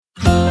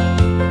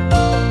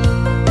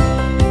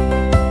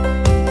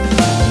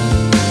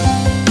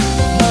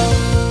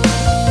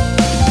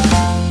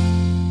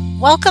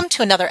Welcome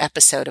to another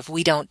episode of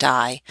We Don't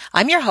Die.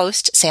 I'm your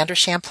host, Sandra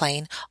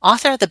Champlain,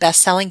 author of the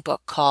best-selling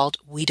book called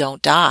We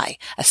Don't Die,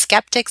 A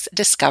Skeptic's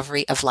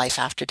Discovery of Life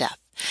After Death.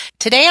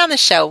 Today on the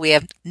show, we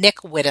have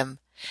Nick Whitham.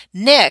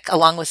 Nick,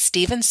 along with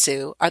Steve and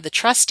Sue, are the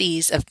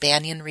trustees of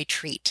Banyan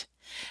Retreat.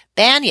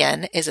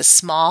 Banyan is a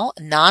small,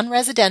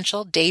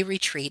 non-residential day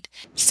retreat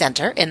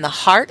center in the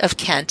heart of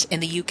Kent in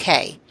the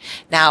UK.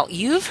 Now,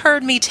 you've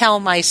heard me tell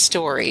my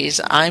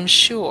stories, I'm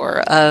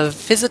sure, of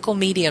physical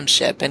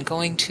mediumship and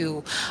going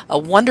to a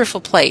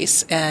wonderful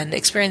place and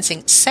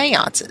experiencing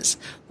seances.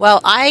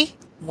 Well, I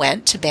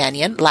went to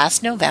Banyan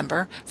last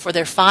November for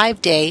their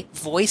 5-day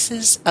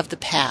Voices of the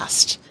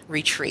Past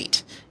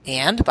retreat.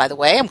 And, by the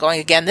way, I'm going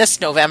again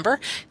this November.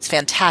 It's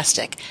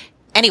fantastic.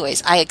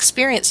 Anyways, I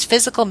experienced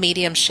physical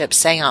mediumship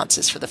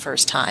seances for the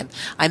first time.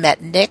 I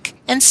met Nick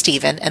and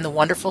Stephen and the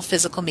wonderful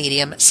physical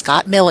medium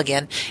Scott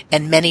Milligan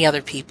and many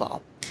other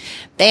people.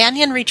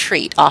 Banyan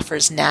Retreat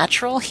offers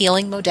natural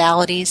healing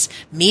modalities,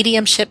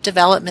 mediumship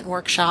development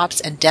workshops,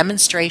 and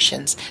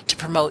demonstrations to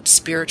promote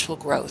spiritual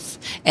growth.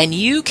 And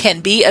you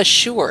can be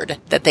assured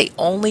that they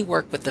only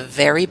work with the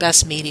very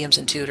best mediums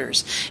and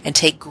tutors and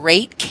take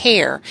great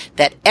care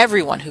that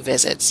everyone who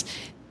visits,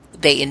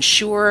 they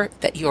ensure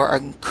that you are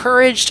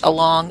encouraged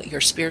along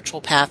your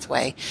spiritual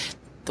pathway,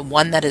 the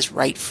one that is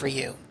right for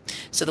you.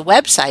 So the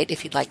website,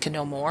 if you'd like to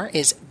know more,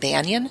 is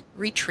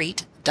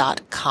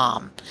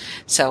banyanretreat.com.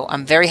 So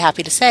I'm very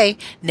happy to say,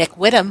 Nick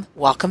Whitham,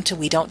 welcome to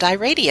We Don't Die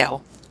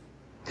Radio.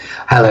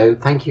 Hello,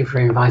 thank you for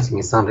inviting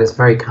me, Sandra. It's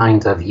very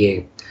kind of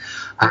you.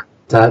 And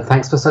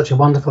thanks for such a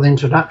wonderful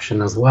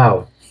introduction as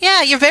well.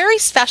 Yeah, you're very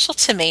special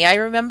to me. I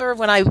remember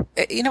when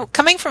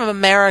coming from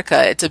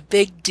America, it's a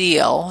big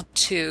deal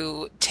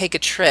to take a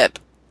trip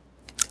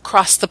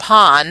across the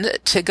pond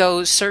to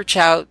go search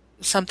out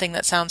something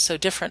that sounds so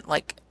different,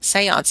 like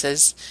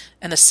seances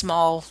in a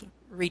small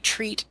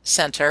retreat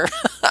center.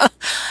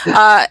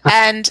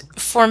 And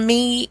for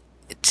me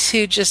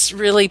to just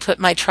really put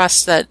my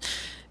trust that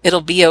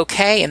it'll be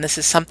okay, and this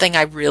is something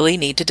I really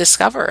need to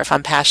discover if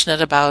I'm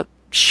passionate about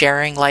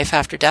sharing life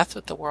after death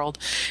with the world,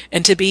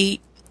 and to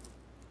be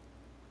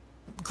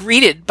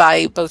greeted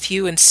by both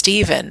you and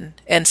Stephen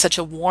in such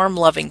a warm,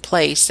 loving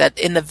place that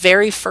in the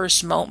very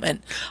first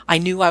moment, I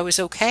knew I was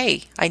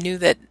okay. I knew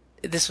that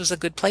this was a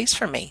good place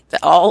for me.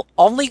 That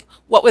only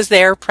what was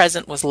there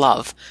present was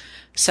love.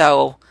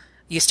 So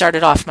you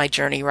started off my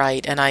journey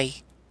right, and I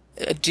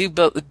do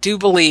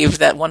believe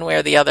that one way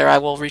or the other, I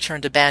will return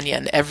to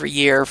Banyan every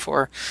year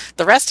for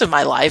the rest of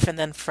my life, and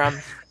then from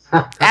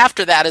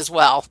after that as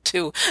well,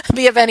 to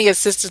be of any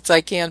assistance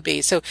I can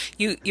be. So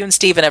you and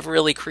Stephen have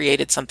really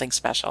created something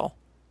special.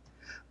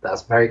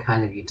 That's very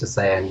kind of you to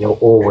say, and you're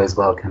always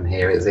welcome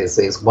here.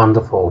 It's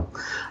wonderful.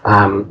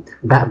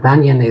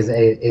 Banyan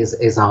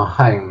is our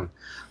home,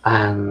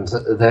 and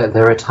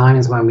there are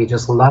times when we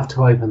just love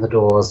to open the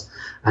doors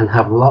and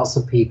have lots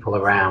of people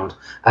around,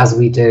 as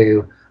we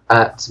do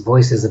at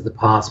Voices of the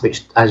Past,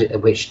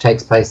 which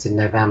takes place in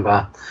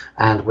November,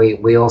 and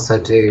we also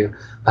do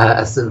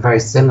a very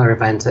similar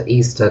event at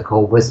Easter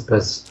called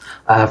Whispers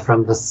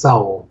from the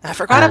Soul. I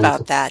forgot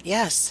about that.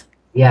 Yes.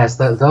 Yes,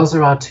 those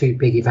are our two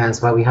big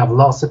events where we have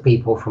lots of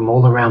people from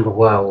all around the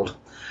world,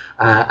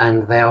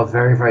 and they are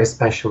very, very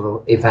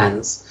special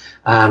events.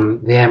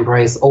 They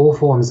embrace all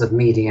forms of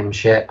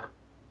mediumship,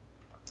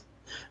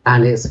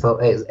 and it's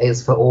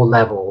for all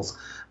levels.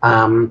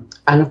 And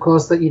of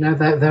course,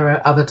 there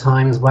are other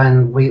times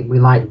when we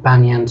like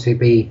Banyan to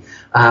be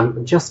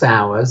just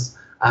ours,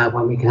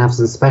 when we can have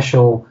some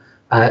special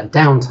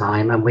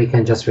downtime and we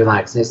can just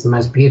relax. And it's the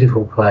most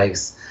beautiful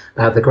place.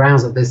 The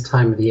grounds at this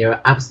time of the year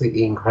are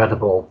absolutely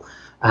incredible,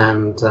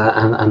 and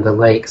the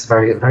lakes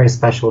very, very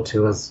special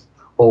to us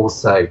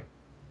also.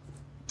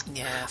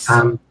 Yes.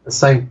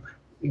 So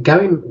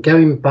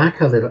going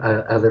back a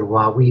little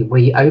while,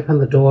 we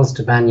opened the doors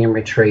to Banyan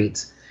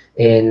Retreat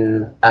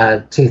in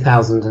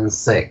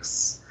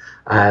 2006.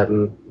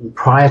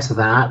 Prior to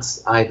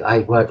that,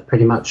 I worked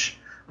pretty much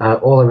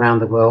all around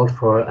the world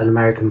for an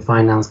American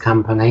finance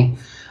company,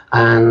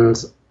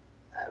 and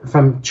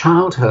from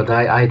childhood,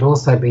 I'd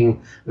also been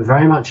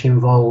very much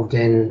involved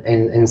in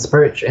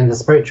the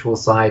spiritual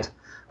side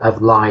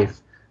of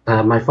life.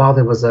 My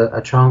father was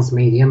a trance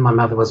medium, my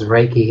mother was a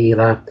Reiki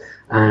healer,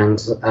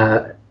 and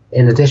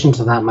in addition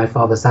to that, my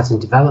father sat in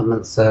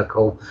development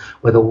circle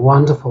with a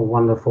wonderful,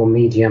 wonderful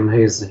medium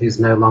who's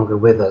no longer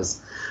with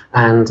us.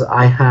 And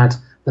I had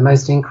the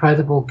most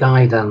incredible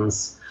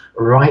guidance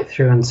right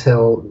through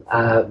until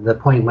the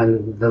point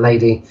when the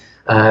lady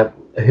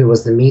who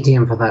was the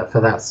medium for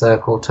that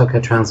circle took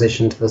a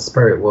transition to the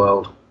spirit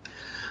world.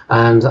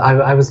 And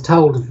I was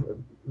told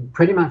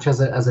pretty much as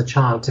a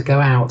child to go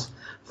out,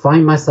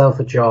 find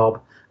myself a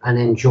job and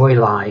enjoy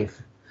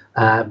life,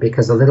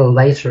 because a little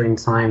later in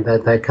time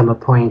there'd come a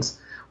point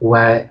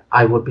where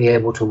I would be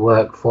able to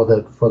work for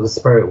the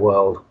spirit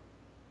world.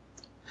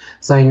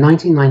 So in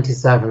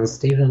 1997,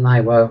 Stephen and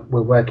I were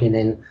working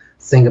in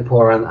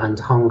Singapore and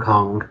Hong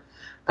Kong,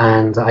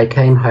 and I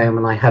came home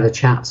and I had a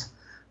chat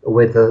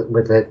with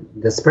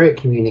the spirit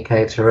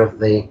communicator of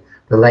the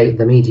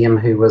medium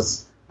who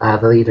was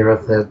the leader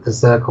of the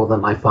circle that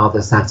my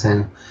father sat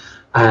in.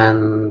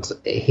 And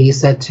he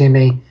said to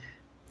me,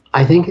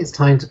 I think it's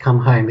time to come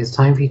home. It's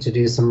time for you to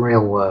do some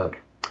real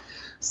work.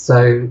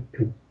 So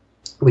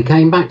we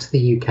came back to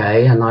the UK,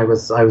 and I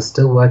was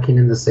still working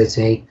in the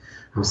city.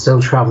 I'm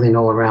still traveling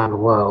all around the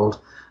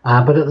world.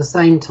 But at the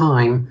same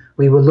time,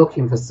 we were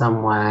looking for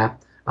somewhere.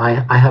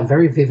 I have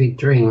very vivid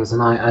dreams,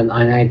 and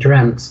I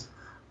dreamt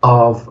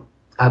of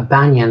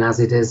Banyan as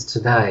it is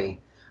today.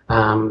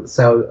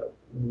 So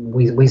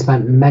we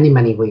spent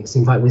many weeks.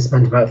 In fact, we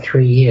spent about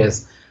 3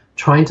 years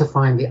trying to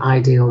find the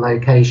ideal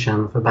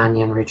location for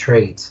Banyan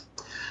Retreat.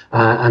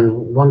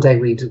 And one day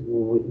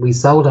we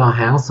sold our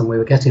house, and we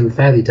were getting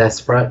fairly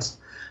desperate.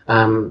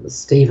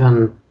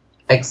 Stephen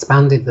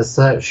expanded the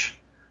search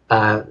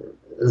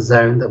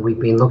zone that we'd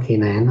been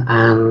looking in,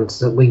 and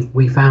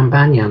we found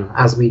Banyan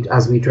as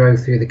we drove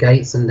through the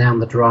gates and down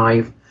the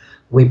drive.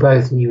 We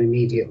both knew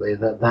immediately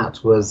that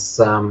was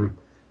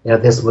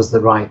this was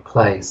the right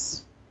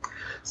place.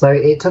 So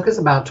it took us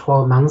about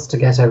 12 months to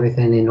get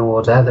everything in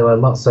order. There were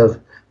lots of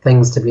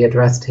things to be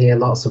addressed here,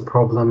 lots of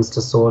problems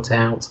to sort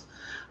out,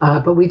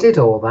 but we did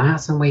all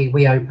that, and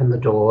we opened the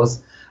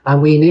doors. And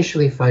we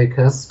initially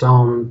focused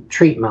on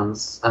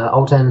treatments,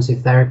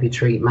 alternative therapy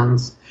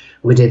treatments.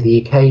 We did the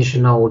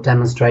occasional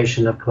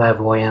demonstration of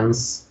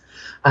clairvoyance.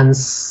 And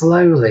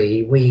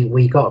slowly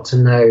we got to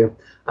know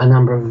a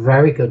number of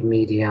very good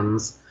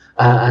mediums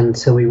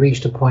until we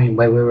reached a point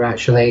where we were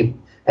actually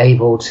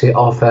able to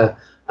offer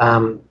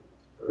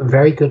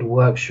very good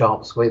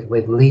workshops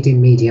with leading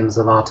mediums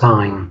of our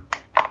time.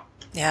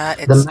 Yeah,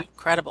 it's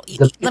incredible.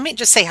 Let me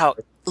just say how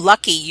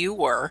lucky you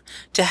were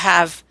to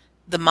have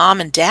the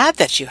mom and dad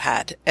that you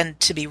had, and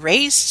to be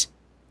raised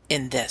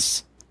in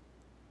this.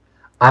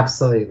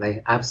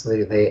 Absolutely.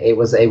 It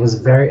was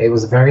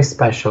very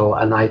special,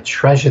 and I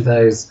treasure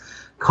those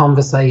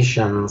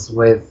conversations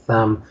with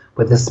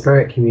the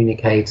spirit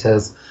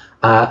communicators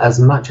as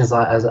much as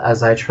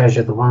I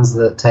treasure the ones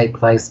that take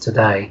place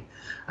today.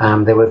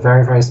 They were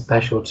very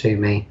special to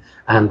me,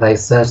 and they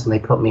certainly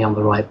put me on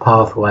the right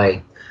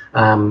pathway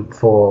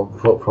for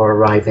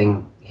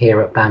arriving here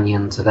at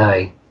Banyan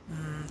today.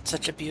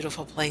 Such a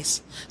beautiful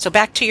place. So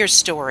back to your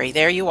story.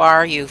 There you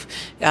are. You've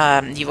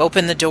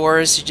opened the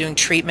doors. You're doing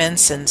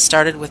treatments and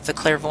started with the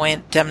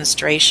clairvoyant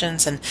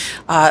demonstrations. And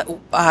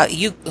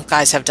you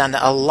guys have done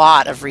a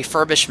lot of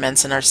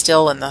refurbishments and are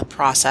still in the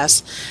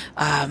process.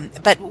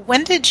 But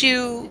when did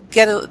you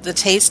get the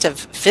taste of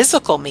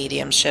physical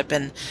mediumship?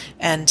 And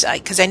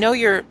because I know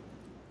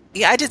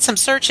I did some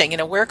searching.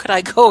 Where could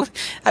I go?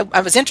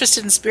 I was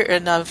interested in spirit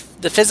and of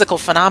the physical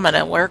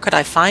phenomena. Where could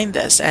I find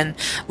this? And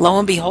lo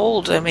and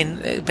behold,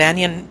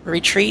 Banyan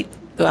Retreat,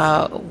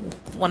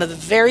 one of the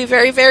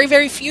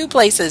very few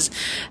places.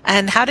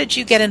 And how did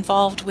you get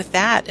involved with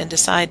that and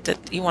decide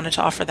that you wanted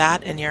to offer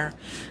that in your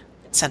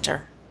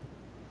center?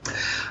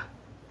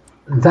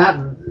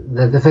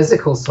 The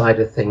physical side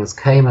of things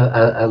came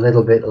a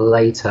little bit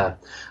later.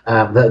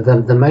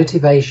 The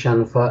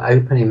motivation for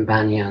opening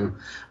Banyan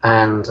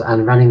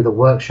and running the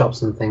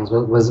workshops and things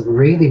was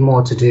really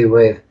more to do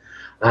with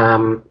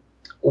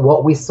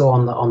what we saw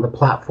on the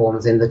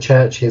platforms in the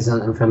churches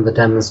and from the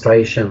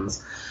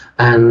demonstrations,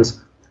 and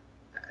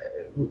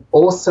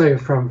also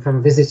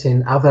from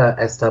visiting other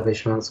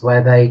establishments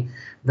where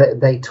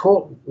they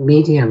taught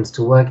mediums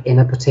to work in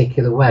a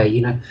particular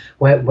way.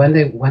 When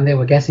they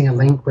were getting a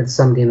link with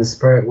somebody in the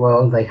spirit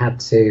world, they had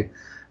to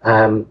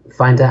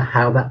find out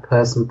how that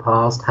person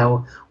passed,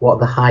 what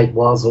the height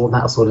was, all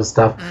that sort of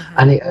stuff.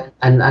 Mm-hmm.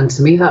 And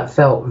to me that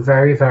felt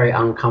very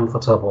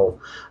uncomfortable.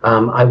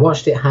 I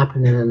watched it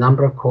happen in a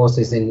number of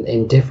courses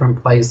in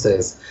different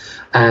places,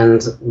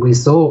 and we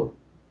saw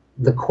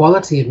the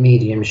quality of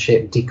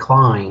mediumship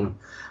decline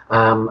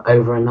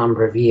over a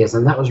number of years,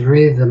 and that was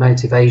really the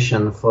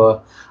motivation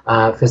for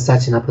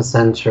setting up a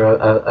center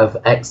of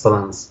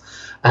excellence.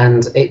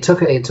 And it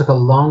took a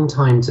long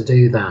time to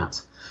do that.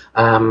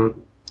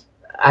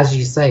 As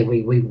you say,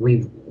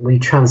 we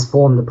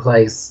transformed the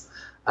place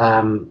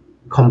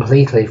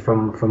completely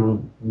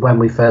from when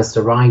we first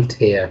arrived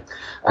here.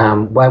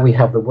 Where we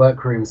have the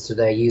workrooms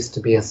today used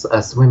to be a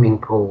swimming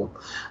pool.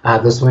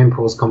 The swimming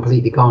pool is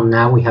completely gone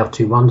now. We have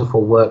two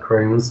wonderful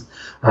workrooms,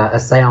 a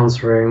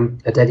seance room,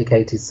 a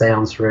dedicated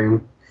seance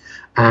room,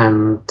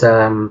 and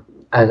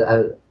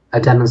a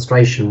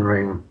demonstration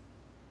room.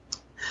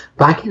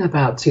 Back in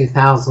about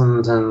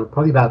 2000 and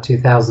probably about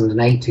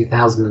 2008,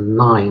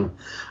 2009,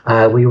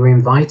 we were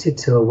invited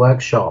to a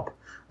workshop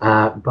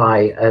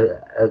by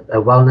a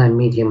well-known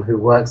medium who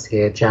works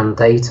here, Jan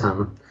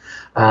Dayton.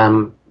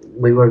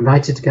 We were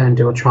invited to go and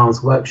do a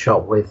trance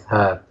workshop with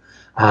her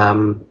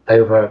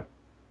over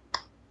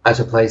at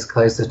a place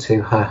closer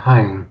to her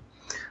home.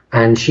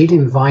 And she'd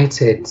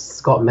invited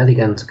Scott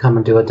Milligan to come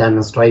and do a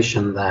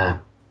demonstration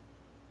there.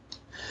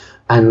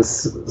 And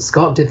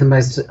Scott did the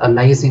most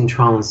amazing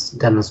trance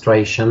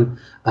demonstration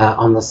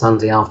on the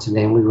Sunday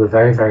afternoon. We were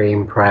very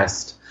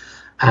impressed.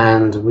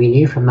 And we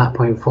knew from that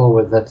point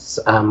forward that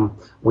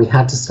we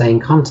had to stay in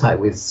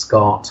contact with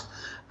Scott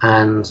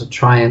and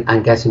try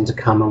and get him to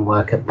come and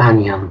work at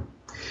Banyan.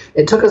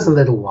 It took us a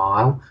little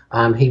while.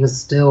 He was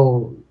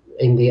still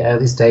in the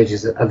early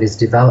stages of his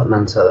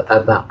development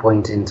at that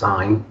point in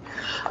time.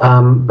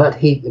 But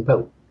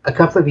a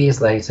couple of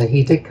years later,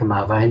 he did come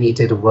over and he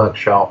did a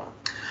workshop.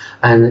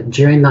 And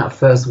during that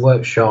first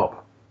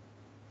workshop,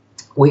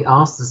 we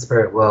asked the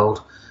spirit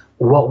world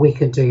what we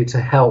could do to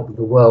help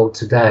the world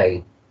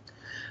today.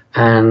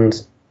 And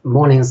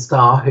Morning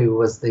Star, who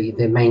was the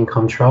main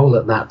control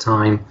at that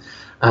time,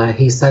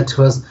 he said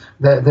to us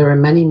that there are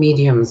many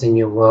mediums in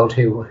your world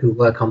who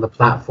work on the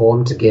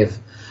platform to give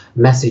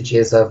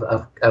messages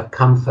of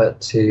comfort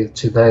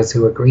to those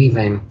who are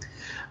grieving.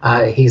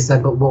 He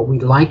said, but what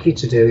we'd like you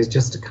to do is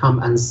just to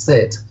come and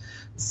sit,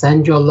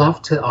 send your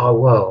love to our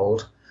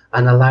world,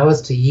 and allow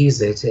us to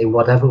use it in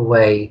whatever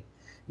way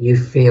you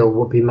feel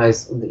would be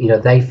most,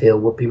 they feel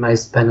would be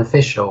most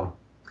beneficial.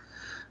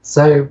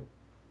 So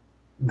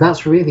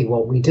that's really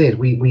what we did.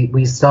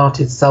 We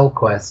started Soul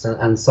Quest,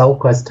 and Soul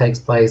Quest takes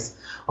place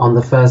on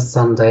the first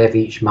Sunday of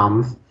each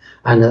month,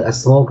 and a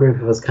small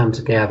group of us come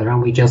together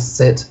and we just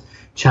sit,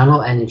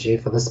 channel energy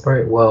for the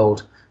spirit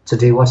world to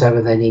do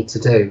whatever they need to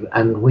do.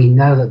 And we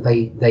know that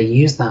they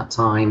use that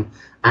time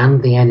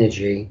and the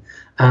energy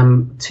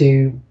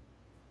to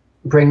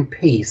bring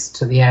peace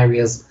to the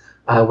areas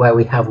where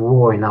we have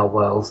war in our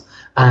world,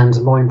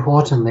 and more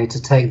importantly,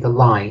 to take the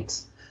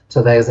light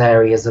to those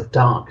areas of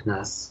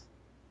darkness.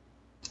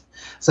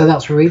 So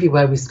that's really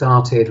where we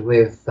started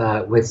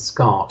with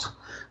Scott.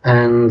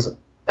 And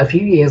a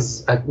few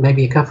years,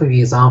 maybe a couple of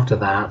years after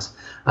that,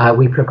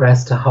 we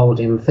progressed to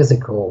holding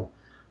physical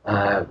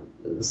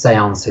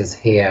seances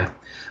here.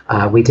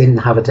 We didn't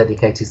have a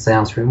dedicated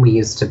seance room. We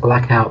used to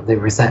black out the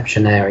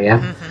reception area,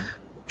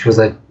 which was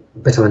a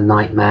bit of a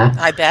nightmare.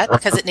 I bet,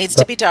 because it needs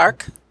to be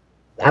dark.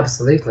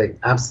 Absolutely.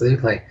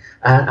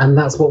 And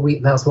that's what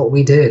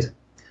we did.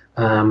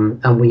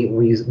 And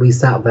we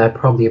sat there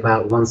probably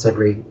about once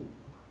every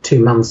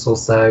 2 months or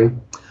so,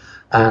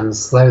 and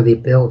slowly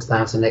built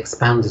that and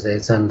expanded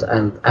it.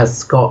 And as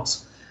Scott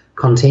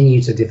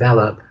continued to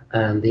develop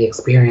and the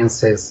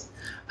experiences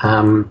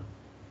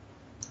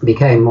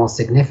became more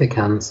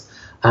significant,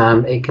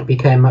 it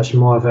became much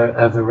more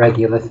of a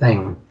regular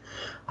thing.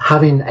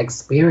 Having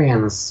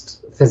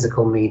experienced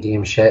physical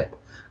mediumship,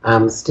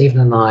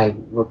 Stephen and I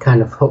were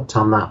kind of hooked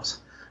on that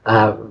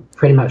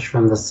pretty much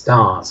from the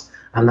start,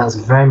 and that's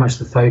very much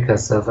the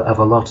focus of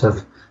a lot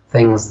of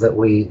things that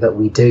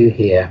we do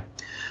here.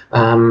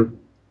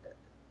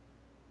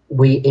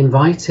 We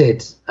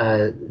invited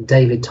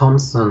David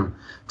Thompson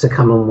to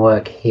come and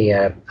work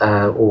here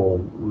a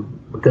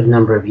good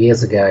number of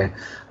years ago,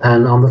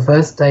 and on the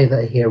first day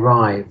that he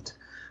arrived,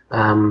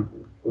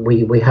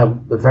 we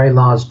have a very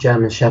large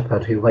German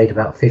Shepherd who weighed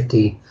about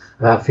 50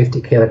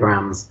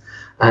 kilograms,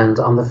 and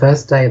on the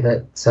first day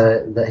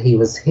that he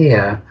was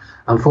here,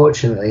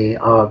 unfortunately,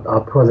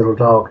 our poor little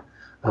dog,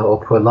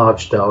 or poor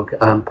large dog,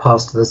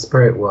 passed to the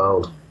spirit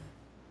world.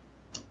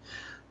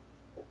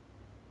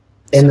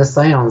 In the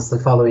seance the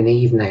following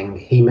evening,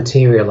 he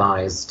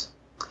materialized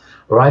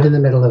right in the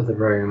middle of the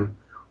room,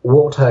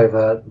 walked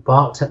over,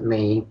 barked at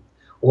me,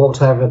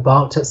 walked over,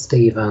 barked at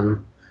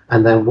Stephen,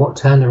 and then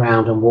turned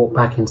around and walked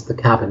back into the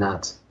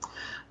cabinet.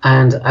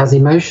 And as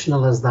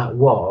emotional as that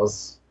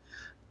was,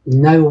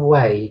 no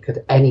way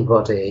could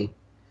anybody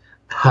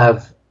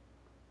have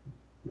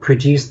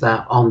produced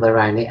that on their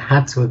own. It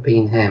had to have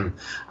been him.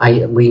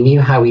 We knew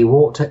how he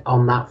walked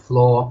on that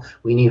floor.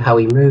 We knew how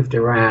he moved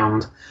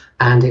around.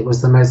 And it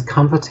was the most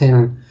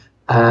comforting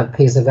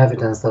piece of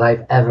evidence that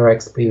I've ever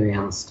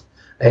experienced.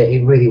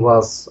 It really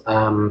was.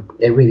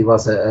 It really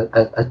was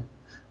a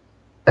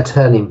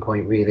turning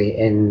point, really,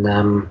 in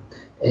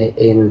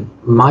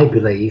my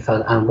belief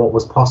and what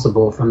was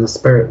possible from the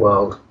spirit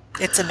world.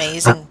 It's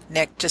amazing,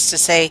 Nick, just to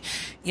say,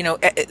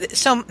 there's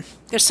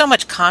so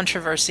much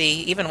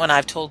controversy. Even when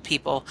I've told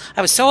people,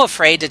 I was so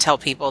afraid to tell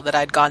people that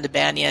I'd gone to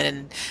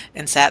Banyan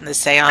and sat in the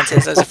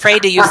seances. I was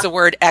afraid to use the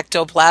word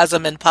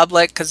ectoplasm in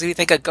public because we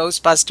think of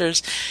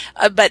Ghostbusters.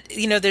 But,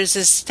 there's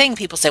this thing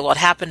people say, well, it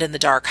happened in the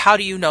dark. How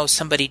do you know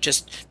somebody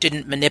just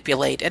didn't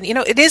manipulate? And,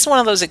 it is one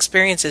of those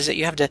experiences that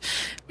you have to,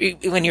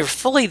 when you're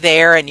fully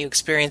there and you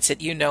experience it,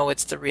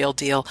 it's the real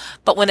deal.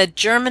 But when a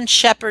German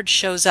Shepherd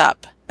shows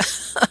up,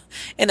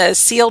 in a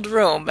sealed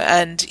room,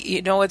 and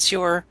it's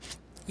your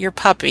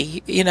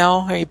puppy,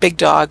 or your big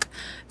dog,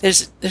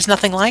 there's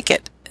nothing like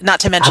it. Not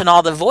to mention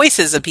all the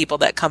voices of people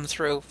that come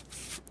through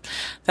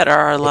that are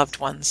our loved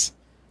ones.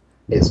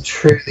 It's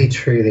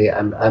truly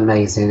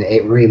amazing.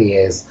 It really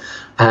is.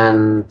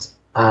 And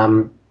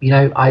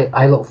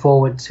I look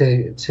forward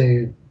to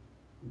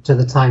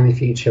the time in the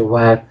future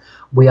where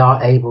we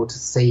are able to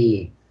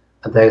see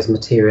those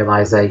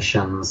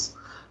materializations.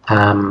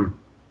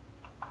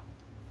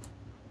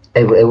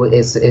 It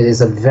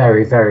is a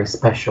very, very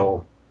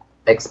special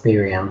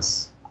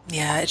experience.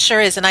 Yeah, it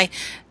sure is. And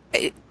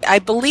I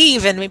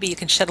believe, and maybe you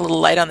can shed a little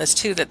light on this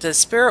too, that the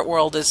spirit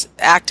world is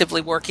actively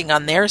working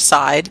on their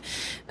side.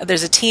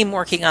 There's a team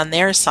working on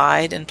their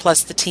side, and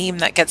plus the team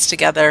that gets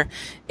together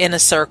in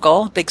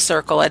a big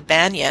circle at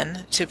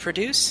Banyan to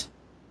produce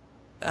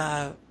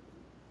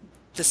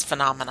this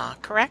phenomena,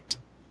 correct?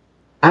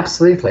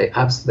 Absolutely,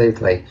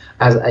 absolutely.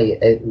 As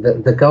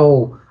the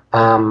goal,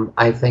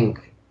 I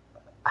think,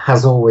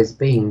 has always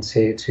been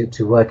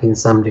to work in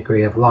some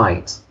degree of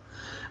light,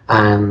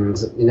 and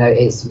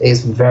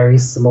it's very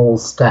small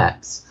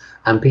steps,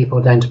 and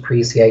people don't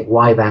appreciate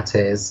why that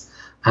is,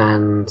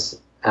 and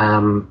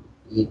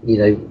you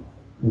know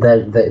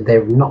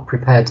they're not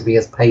prepared to be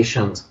as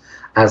patient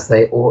as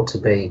they ought to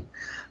be,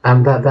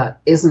 and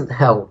that isn't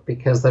helped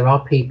because there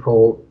are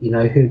people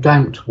who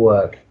don't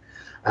work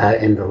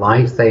in the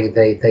light.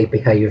 They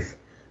behave,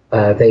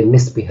 they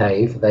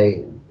misbehave,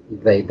 they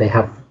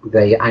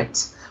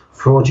act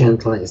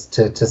fraudulently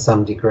to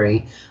some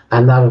degree,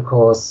 and that of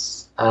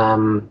course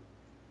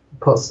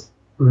puts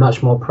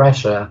much more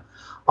pressure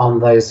on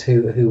those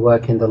who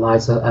work in the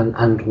light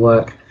and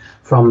work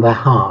from their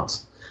heart.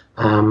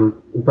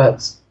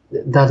 But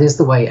that is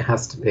the way it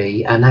has to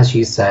be. And as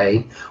you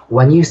say,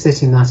 when you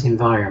sit in that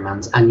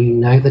environment and you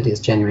know that it's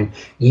genuine,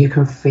 you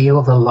can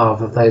feel the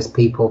love of those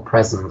people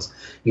present.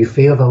 You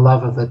feel the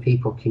love of the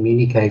people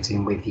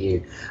communicating with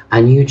you.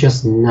 And you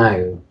just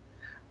know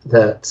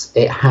that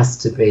it has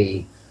to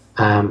be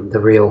the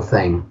real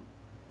thing.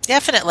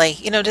 Definitely.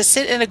 To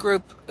sit in a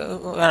group, I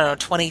don't know,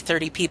 20,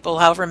 30 people,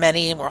 however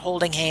many, and we're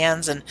holding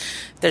hands, and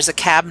there's a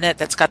cabinet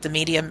that's got the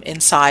medium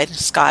inside,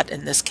 Scott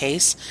in this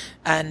case,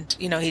 and,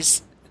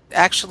 he's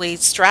actually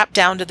strapped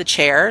down to the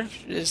chair.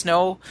 There's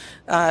no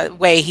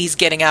way he's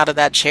getting out of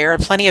that chair.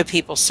 Plenty of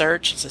people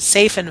search. It's a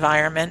safe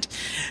environment.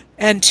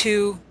 And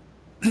to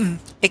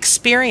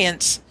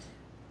experience,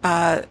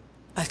 I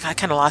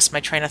kind of lost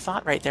my train of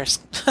thought right there,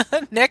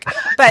 Nick,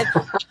 but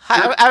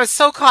I was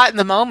so caught in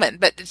the moment.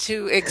 But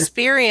to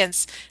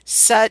experience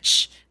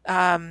such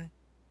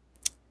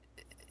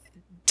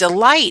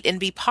delight and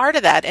be part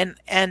of that,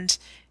 and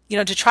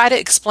to try to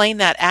explain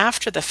that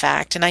after the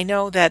fact. And I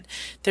know that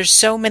there's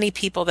so many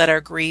people that are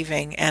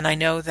grieving, and I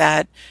know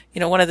that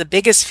one of the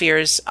biggest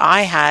fears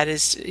I had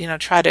is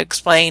try to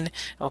explain,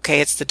 okay,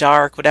 it's the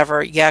dark,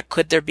 whatever. Yeah,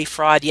 could there be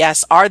fraud?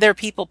 Yes. Are there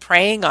people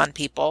preying on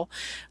people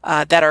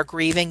that are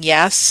grieving?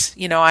 Yes.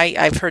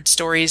 I've heard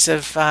stories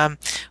of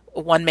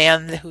one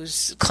man who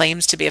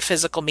claims to be a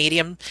physical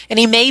medium, and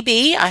he may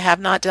be. I have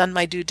not done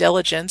my due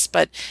diligence,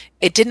 but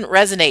it didn't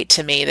resonate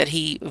to me that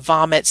he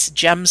vomits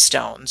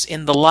gemstones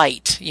in the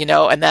light,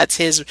 and that's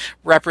his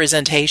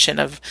representation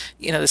of,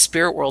 the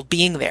spirit world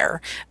being there.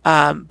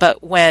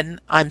 But when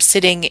I'm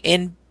sitting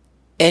in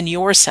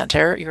your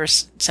center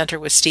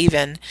with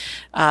Stephen,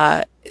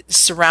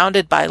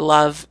 surrounded by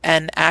love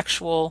and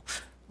actual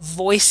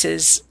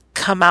voices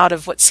come out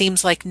of what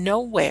seems like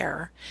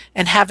nowhere,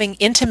 and having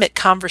intimate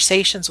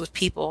conversations with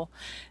people,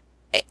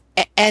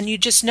 and you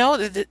just know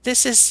that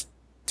this is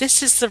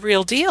the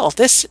real deal.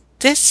 This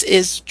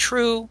is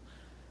true.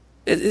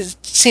 It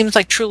seems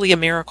like truly a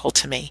miracle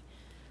to me.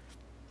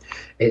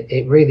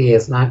 It really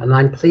is, and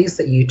I'm pleased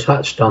that you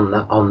touched on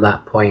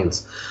that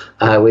point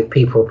with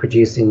people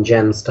producing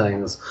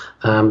gemstones.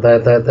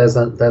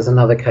 There's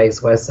another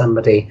case where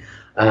somebody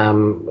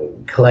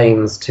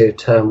claims to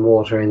turn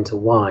water into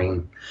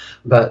wine,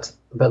 but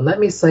let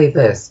me say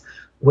this: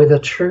 with a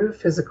true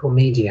physical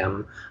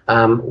medium,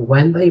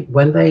 when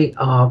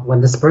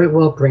the spirit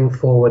world bring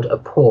forward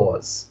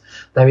apports,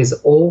 there is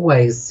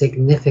always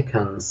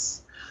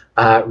significance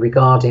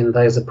regarding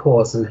those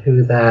apports and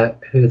who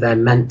they're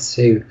meant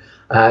to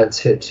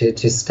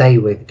stay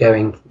with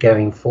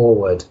going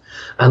forward.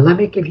 And let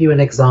me give you an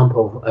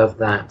example of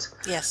that.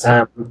 Yes.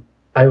 I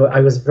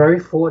was very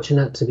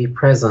fortunate to be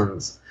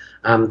present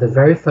the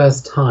very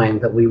first time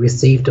that we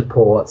received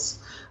apports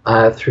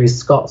through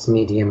Scott's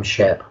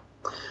mediumship.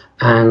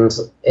 And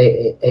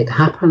it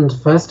happened,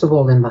 first of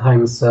all, in the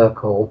home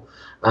circle.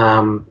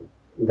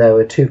 There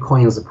were 2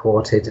 coins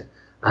apported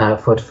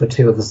for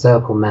 2 of the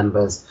circle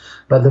members.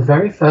 But the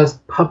very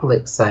first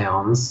public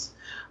seance,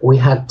 we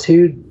had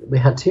two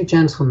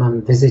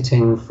gentlemen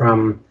visiting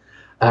from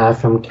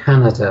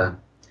Canada,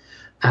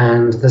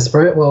 and the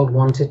spirit world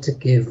wanted to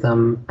give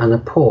them an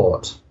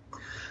apport.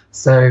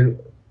 So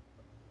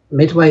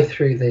midway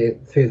through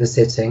the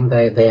sitting,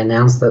 they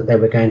announced that they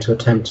were going to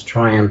attempt to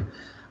try and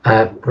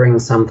bring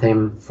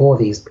something for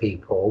these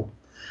people,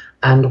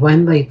 and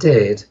when they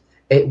did,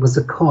 it was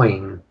a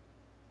coin,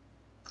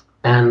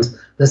 and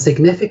the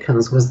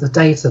significance was the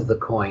date of the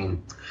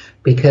coin,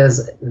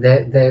 because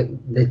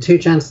the 2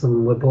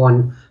 gentlemen were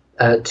born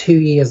 2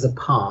 years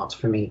apart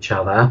from each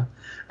other,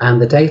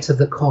 and the date of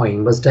the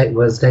coin was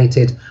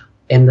dated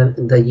in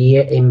the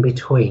year in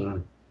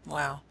between.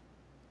 Wow.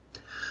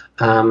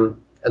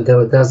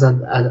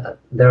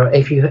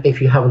 If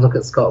you have a look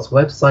at Scott's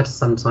website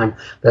sometime,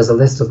 there's a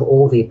list of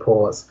all the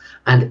apports,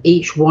 and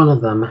each one of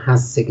them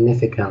has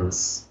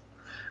significance.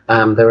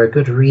 There are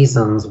good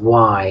reasons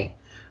why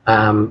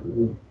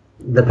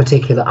the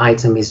particular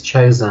item is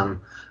chosen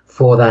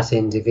for that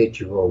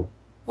individual.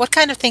 What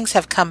kind of things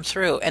have come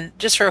through? And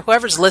just for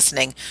whoever's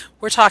listening,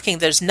 we're talking,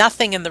 there's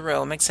nothing in the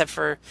room except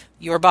for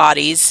your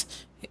bodies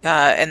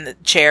and the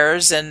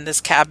chairs and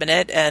this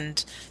cabinet,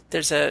 and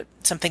there's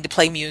something to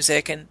play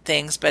music and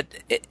things, but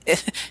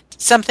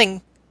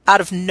something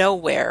out of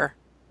nowhere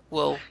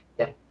will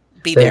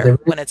be there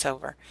when it's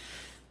over.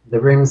 The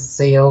room's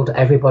sealed.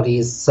 Everybody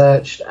is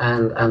searched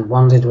and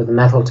wandered with a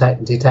metal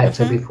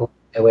detector before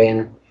they go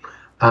in.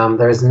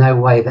 There is no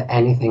way that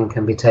anything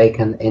can be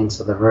taken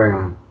into the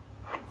room.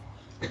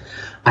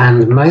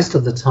 And most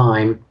of the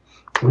time,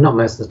 well, not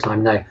most of the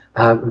time, no,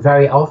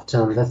 very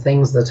often the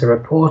things that are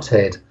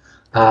reported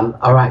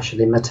are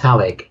actually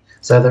metallic.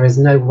 So there is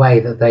no way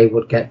that they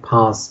would get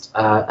past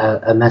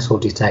a metal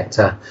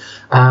detector.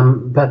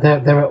 But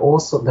there are all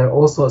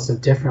sorts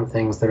of different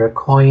things. There are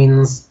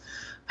coins.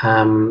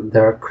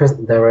 There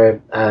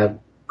are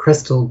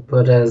crystal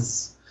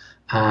Buddhas.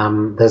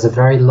 There's a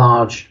very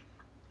large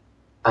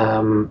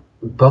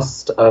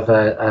bust of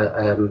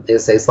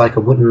it's like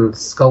a wooden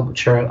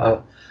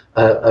sculpture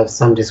of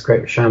some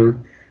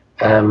description.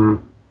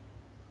 I'm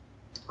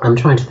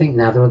trying to think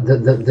now.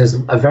 There's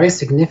a very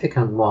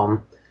significant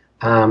one.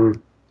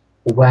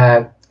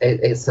 Where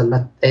it's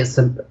a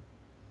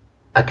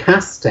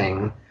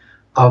casting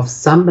of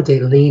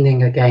somebody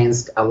leaning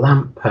against a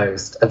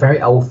lamppost, a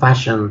very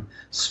old-fashioned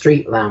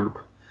street lamp,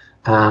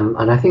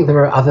 and I think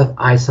there are other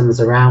items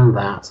around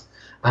that.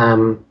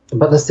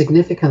 But the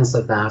significance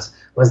of that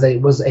was that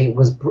it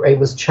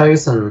was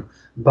chosen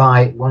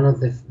by one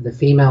of the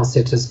female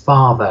sitter's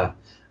father.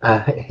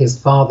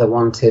 His father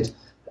wanted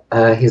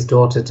his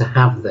daughter to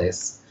have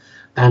this,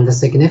 and the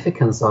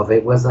significance of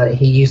it was that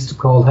he used to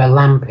call her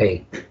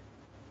Lampy.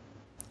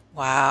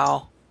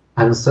 Wow.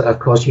 And so, of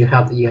course, you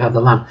have the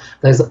lamp.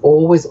 There's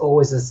always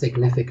a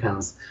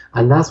significance,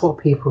 and that's what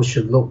people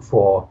should look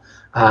for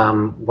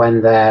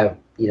when they're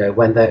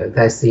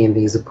seeing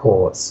these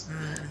reports.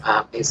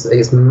 I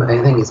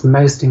think it's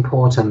most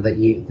important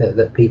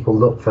that people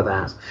look for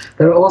that.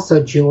 There are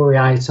also jewelry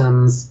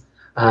items,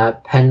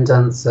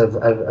 pendants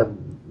of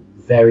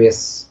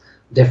various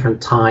different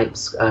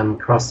types,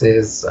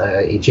 crosses,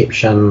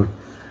 Egyptian.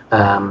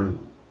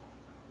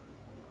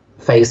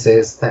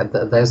 Faces,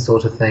 those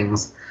sort of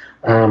things,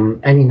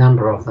 any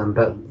number of them,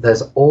 but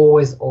there's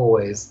always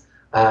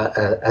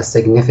a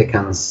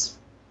significance.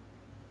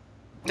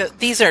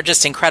 These are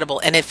just incredible.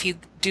 And if you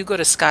do go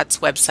to Scott's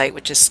website,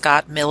 which is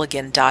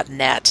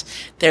scottmilligan.net,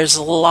 there's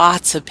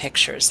lots of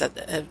pictures of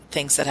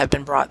things that have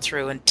been brought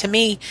through. And to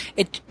me,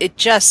 it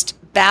just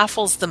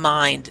baffles the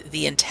mind,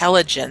 the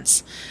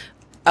intelligence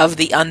of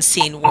the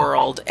unseen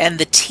world and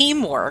the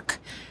teamwork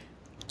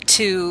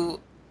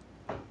to,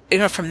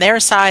 from their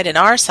side and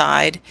our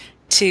side,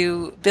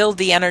 to build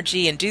the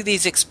energy and do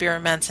these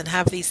experiments and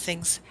have these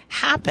things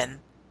happen.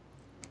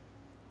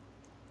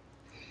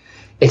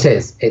 It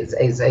is.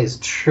 It's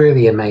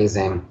truly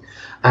amazing.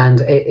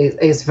 And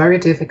it's very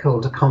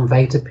difficult to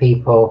convey to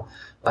people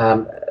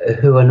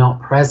who are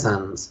not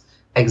present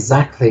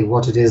exactly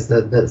what it is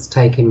that's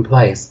taking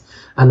place.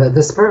 And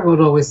the Spirit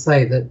would always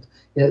say that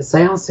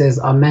seances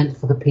are meant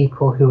for the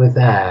people who are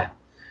there.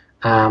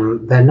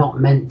 They're not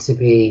meant to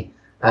be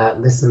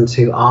listened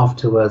to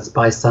afterwards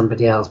by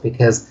somebody else,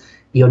 because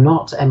you're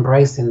not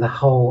embracing the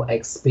whole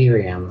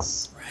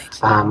experience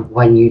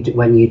when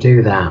you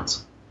do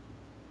that.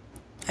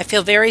 I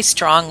feel very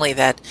strongly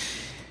that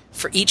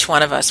for each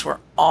one of us, we're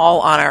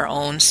all on our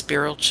own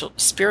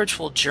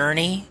spiritual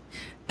journey,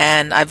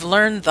 and I've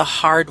learned the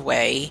hard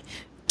way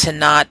to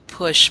not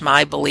push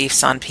my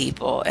beliefs on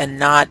people and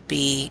not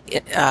be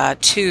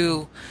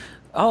too,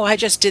 oh, I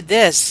just did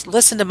this,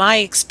 listen to my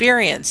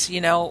experience,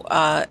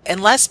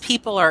 unless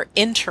people are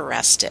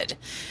interested.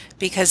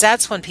 Because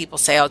that's when people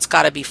say, oh, it's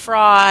got to be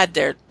fraud,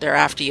 they're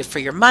after you for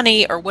your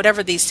money, or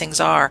whatever these things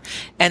are.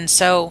 And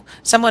so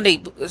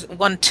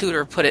one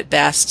tutor put it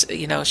best,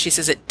 she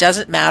says, it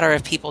doesn't matter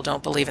if people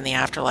don't believe in the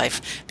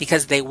afterlife,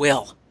 because they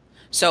will.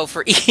 So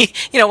for,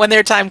 when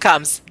their time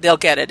comes, they'll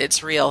get it.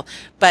 It's real.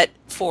 But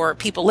for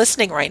people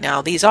listening right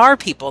now, these are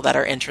people that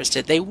are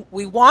interested.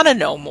 We want to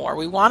know more.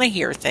 We want to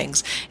hear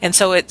things. And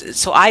so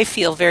I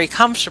feel very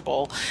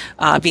comfortable,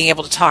 being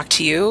able to talk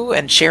to you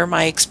and share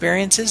my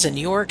experiences and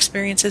your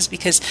experiences,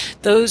 because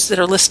those that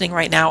are listening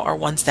right now are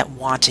ones that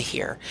want to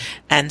hear.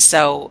 And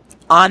so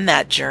on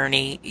that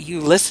journey,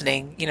 you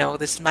listening,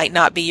 this might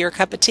not be your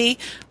cup of tea,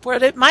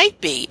 but it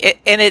might be.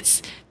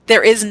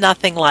 There is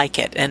nothing like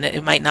it, and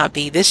it might not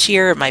be this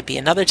year, it might be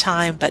another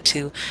time, but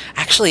to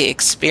actually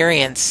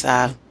experience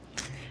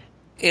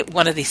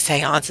one of these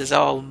seances,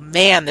 oh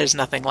man, there's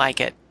nothing like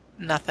it.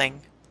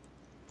 Nothing.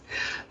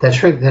 There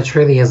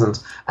truly isn't.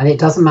 And it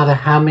doesn't matter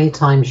how many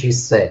times you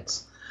sit.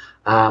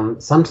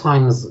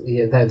 Sometimes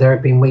there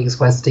have been weeks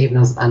where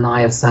Stephen and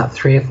I have sat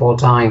 3 or 4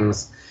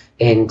 times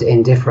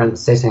in different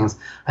sittings,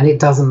 and it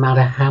doesn't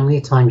matter how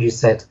many times you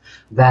sit,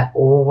 they're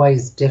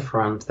always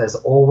different. There's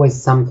always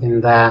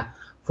something there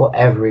for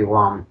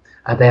everyone.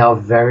 They are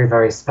very,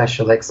 very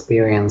special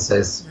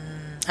experiences.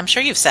 I'm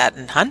sure you've sat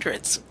in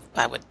hundreds,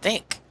 I would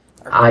think.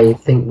 I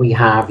think we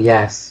have,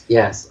 yes.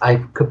 I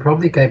could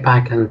probably go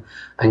back and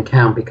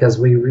count, because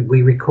we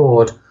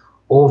record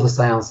all the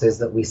seances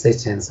that we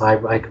sit in, so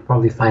I could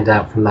probably find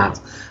out from that.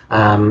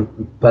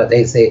 But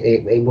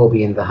it will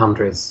be in the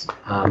hundreds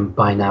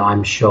by now,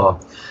 I'm sure.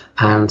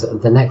 And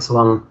the next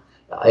one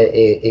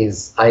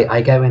is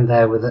I go in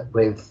there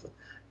with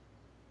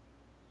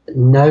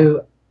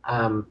no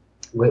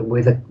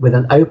with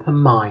an open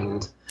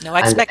mind. No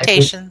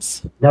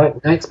expectations. No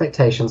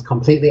expectations,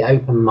 completely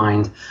open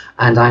mind.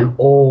 And I'm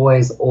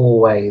always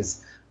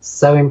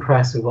so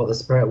impressed with what the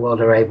spirit world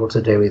are able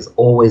to do. It's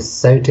always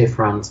so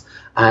different,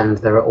 and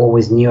there are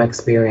always new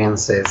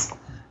experiences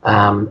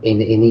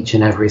in each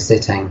and every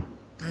sitting.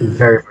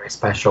 Very, very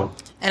special.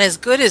 And as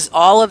good as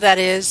all of that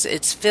is,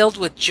 it's filled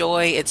with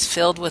joy, it's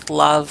filled with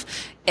love.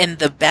 And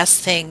the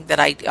best thing that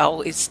I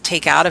always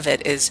take out of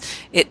it is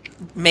it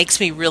makes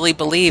me really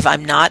believe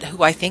I'm not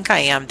who I think I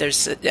am.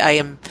 There's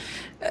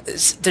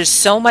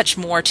so much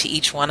more to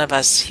each one of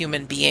us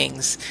human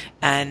beings.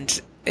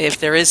 And if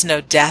there is no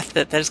death,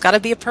 that there's got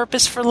to be a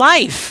purpose for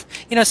life.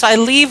 So I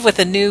leave with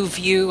a new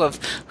view of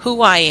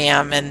who I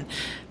am, and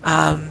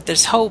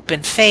there's hope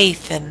and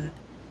faith and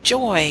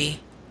joy.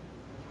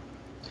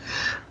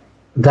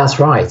 That's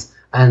right.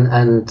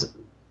 And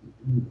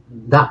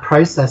that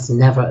process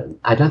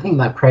I don't think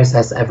that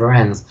process ever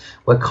ends.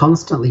 We're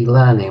constantly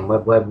learning.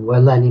 We're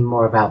learning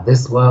more about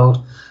this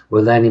world.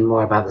 We're learning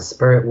more about the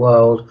spirit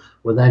world.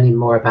 We're learning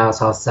more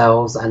about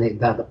ourselves, and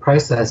that the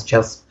process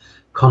just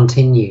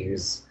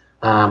continues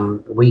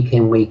week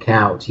in, week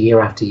out, year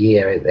after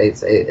year.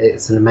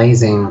 It's an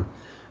amazing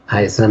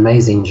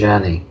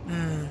journey.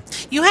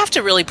 You have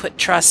to really put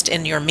trust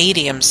in your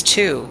mediums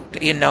too.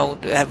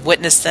 Have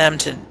witnessed them,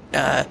 to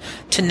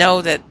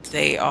know that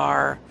they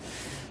are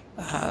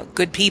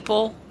good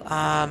people.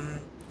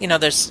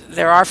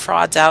 There are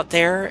frauds out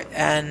there,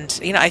 and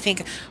I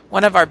think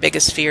one of our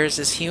biggest fears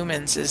as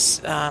humans is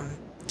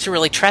to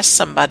really trust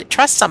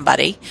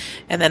somebody,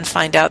 and then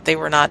find out they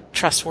were not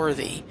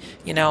trustworthy.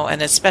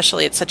 And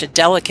especially it's such a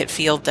delicate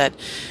field that,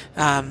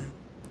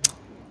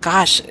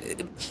 gosh,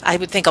 I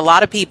would think a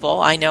lot of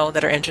people I know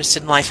that are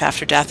interested in life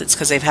after death, it's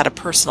because they've had a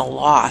personal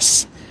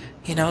loss.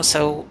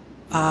 So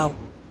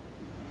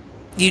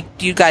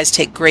you guys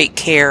take great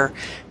care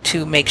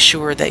to make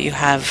sure that you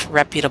have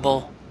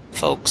reputable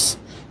folks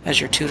as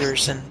your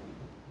tutors and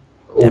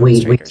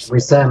demonstrators. We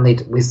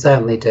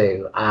certainly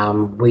do.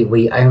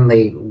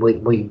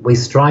 We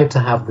strive to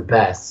have the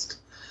best,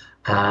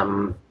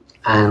 and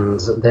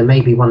there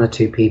may be one or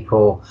two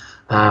people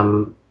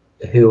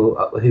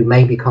who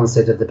may be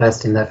considered the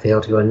best in their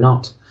field who are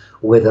not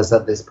with us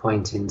at this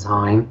point in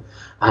time,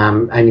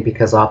 only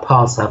because our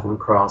paths haven't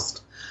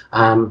crossed.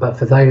 But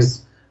for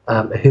those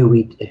who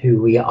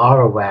we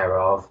are aware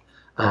of,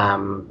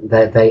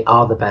 they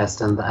are the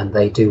best, and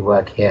they do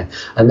work here.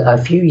 And a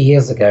few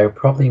years ago,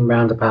 probably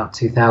around about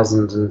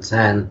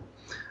 2010,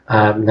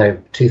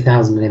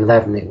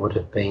 2011 it would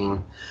have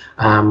been,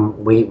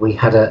 we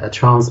had a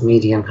trance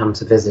medium come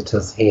to visit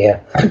us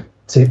here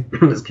to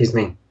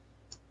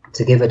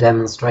to give a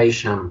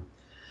demonstration,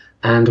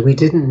 and we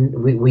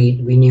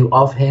knew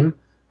of him,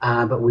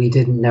 but we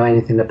didn't know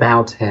anything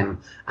about him,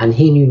 and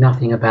he knew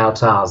nothing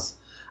about us.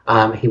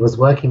 He was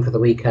working for the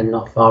weekend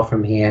not far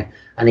from here,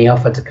 and he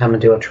offered to come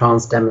and do a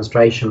trance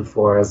demonstration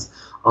for us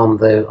on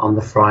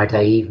the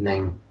Friday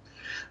evening.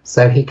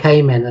 So he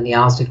came in and he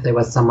asked if there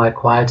was somewhere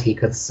quiet he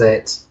could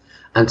sit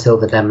until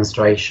the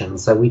demonstration.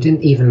 So we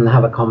didn't even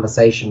have a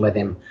conversation with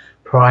him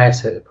prior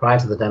to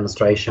the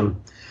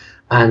demonstration.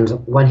 And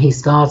when he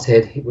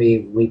started,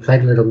 we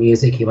played a little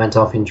music. He went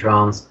off in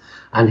trance,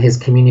 and his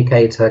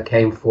communicator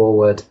came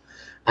forward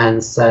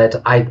and said,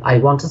 I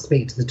want to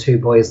speak to the two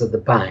boys at the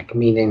back,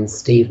 meaning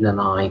Stephen and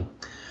I.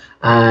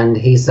 And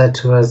he said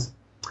to us,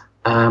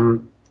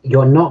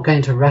 you're not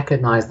going to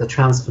recognize the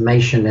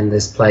transformation in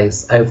this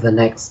place over the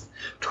next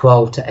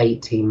 12 to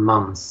 18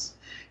 months.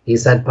 He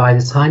said, by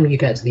the time you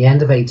get to the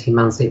end of 18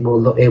 months, it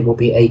will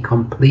be a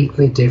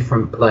completely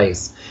different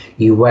place.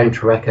 You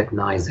won't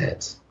recognize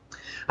it.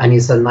 And he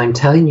said, and I'm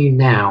telling you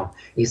now,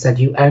 he said,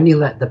 you only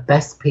let the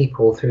best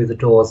people through the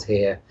doors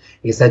here.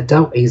 He said,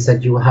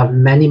 you will have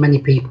many, many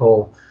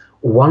people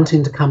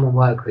wanting to come and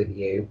work with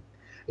you.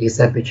 He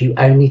said, but you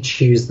only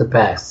choose the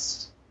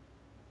best.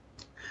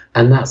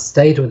 And that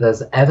stayed with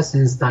us ever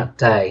since that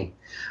day.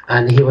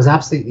 And he was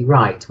absolutely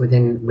right.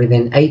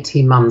 Within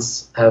 18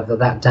 months of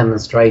that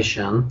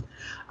demonstration,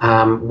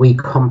 we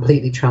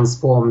completely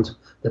transformed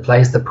the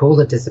place. The pool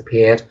had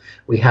disappeared.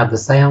 We had the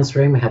seance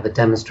room. We had the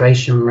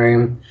demonstration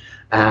room.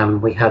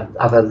 We had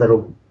other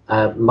little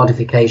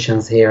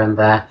modifications here and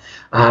there.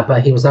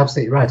 But he was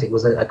absolutely right. It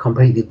was a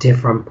completely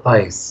different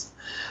place.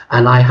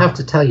 And I have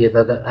to tell you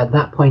that at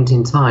that point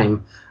in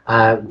time,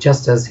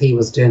 just as he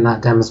was doing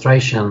that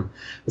demonstration,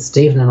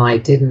 Stephen and I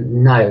didn't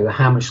know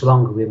how much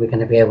longer we were going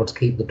to be able to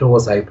keep the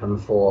doors open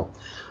for.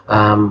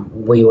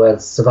 We were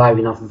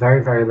surviving off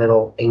very, very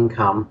little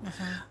income.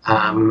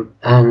 And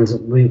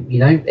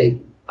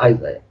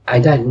I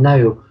don't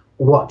know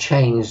what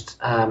changed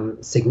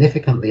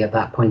significantly at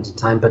that point in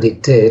time, but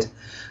it did.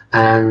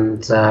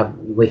 And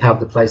we have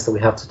the place that we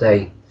have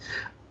today.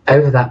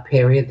 Over that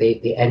period,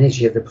 the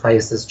energy of the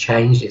place has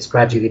changed. It's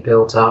gradually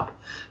built up,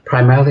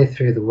 primarily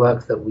through the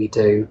work that we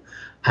do.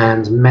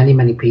 And many,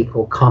 many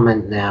people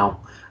comment now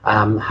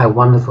how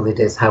wonderful it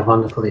is, how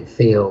wonderful it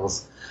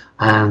feels.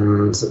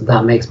 and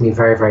that makes me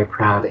very, very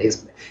proud.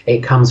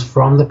 It comes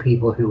from the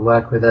people who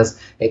work with us,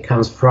 it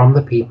comes from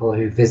the people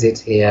who visit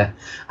here,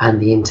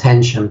 and the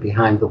intention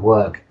behind the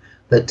work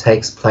that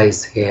takes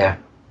place here.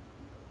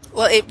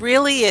 Well, it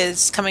really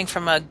is coming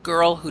from a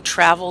girl who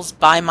travels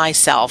by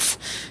myself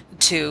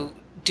to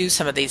do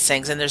some of these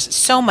things. And there's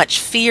so much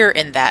fear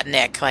in that,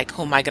 Nick. Like,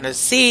 who am I going to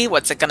see?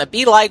 What's it going to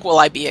be like? Will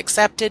I be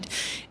accepted?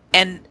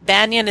 And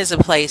Banyan is a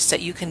place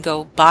that you can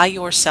go by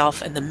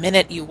yourself. And the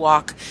minute you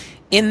walk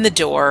in the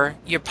door,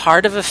 you're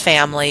part of a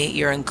family.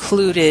 You're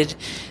included.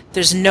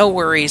 There's no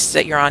worries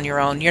that you're on your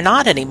own. You're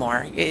not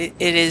anymore. It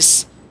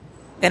is.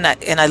 And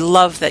I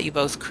love that you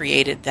both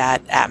created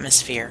that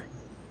atmosphere.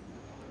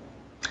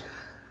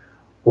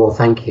 Well,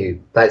 thank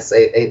you.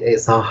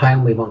 It's our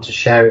home. We want to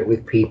share it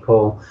with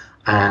people,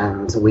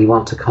 and we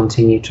want to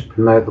continue to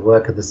promote the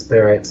work of the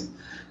Spirit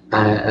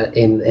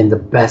in the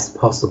best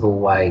possible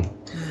way.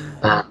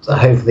 And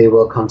hopefully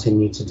we'll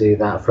continue to do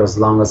that for as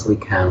long as we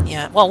can.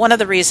 Yeah. Well, one of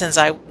the reasons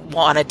I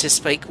wanted to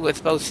speak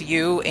with both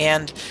you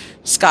and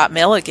Scott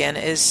Milligan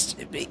is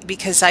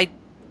because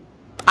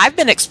I've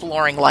been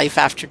exploring life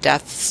after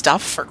death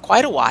stuff for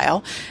quite a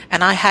while,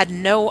 and I had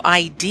no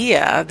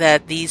idea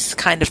that these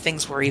kind of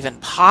things were even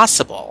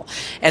possible.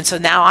 And so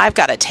now I've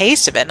got a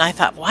taste of it, and I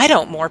thought, why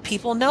don't more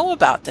people know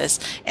about this?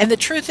 And the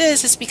truth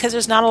is because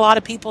there's not a lot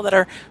of people that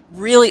are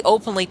really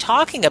openly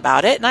talking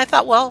about it. And I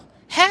thought, well,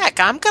 heck,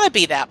 I'm going to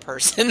be that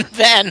person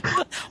then.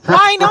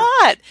 Why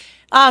not?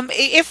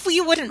 If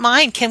you wouldn't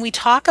mind, can we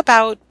talk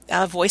about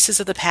Voices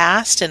of the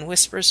Past and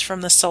Whispers from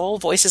the Soul?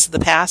 Voices of the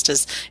Past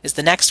is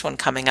the next one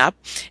coming up.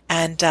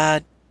 And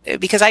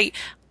because I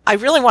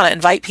really want to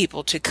invite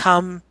people to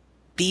come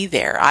be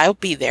there. I'll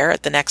be there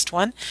at the next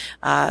one.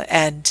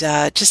 And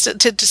just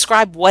to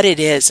describe what it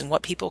is and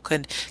what people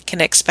can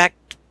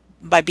expect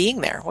by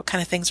being there. What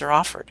kind of things are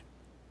offered?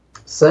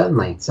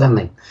 Certainly.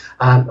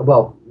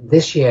 Well,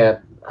 this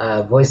year,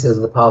 Voices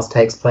of the Past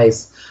takes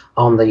place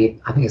on I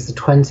think it's the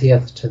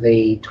 20th to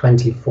the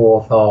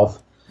 24th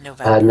of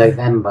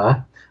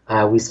November.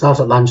 We start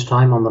at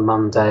lunchtime on the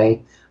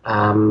Monday.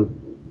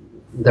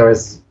 There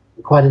is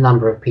quite a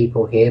number of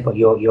people here, but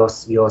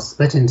you're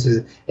split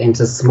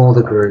into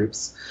smaller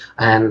groups,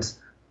 and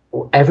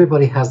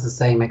everybody has the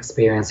same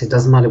experience. It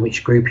doesn't matter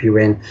which group you're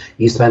in.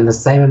 You spend the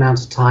same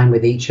amount of time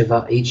with each of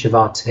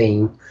our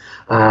team.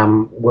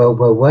 We're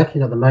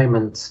working at the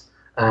moment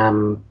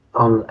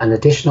on an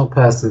additional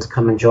person to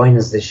come and join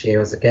us this year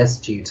as a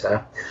guest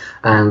tutor,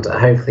 and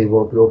hopefully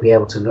we'll be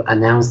able to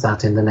announce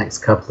that in the next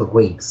couple of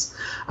weeks.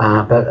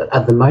 But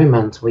at the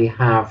moment we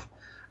have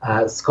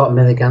Scott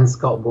Milligan.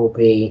 Scott will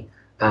be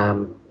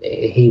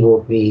he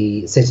will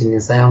be sitting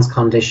in seance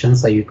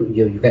conditions, so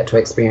you get to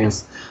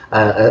experience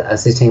a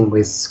sitting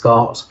with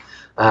Scott.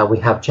 We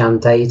have Jan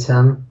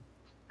Dayton.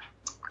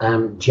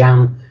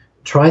 Jan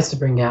tries to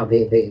bring out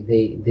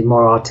the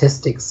more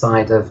artistic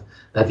side of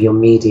your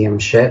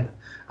mediumship.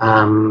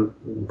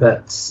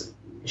 But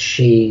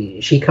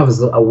she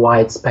covers a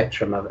wide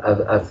spectrum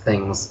of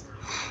things.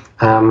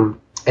 In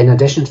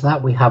addition to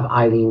that, we have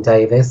Eileen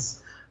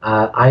Davis.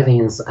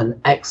 Eileen's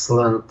an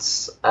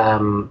excellent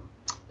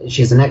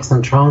she's an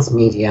excellent trance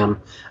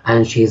medium,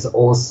 and she's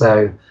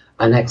also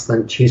an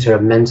excellent tutor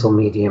of mental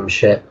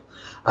mediumship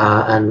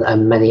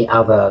and many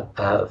other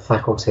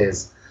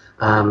faculties.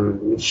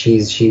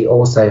 She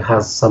also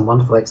has some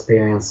wonderful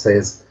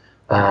experiences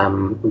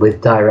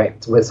with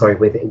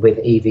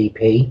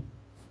EVP.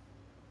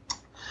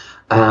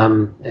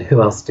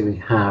 Who else do we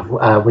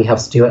have? We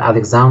have Stuart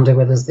Alexander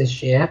with us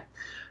this year.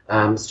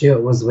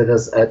 Stuart was with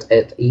us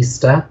at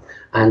Easter,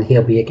 and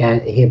he'll be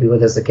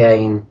with us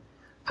again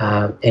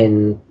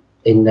in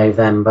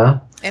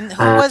November. And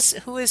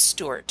who is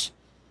Stuart?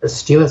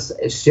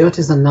 Stuart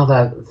is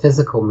another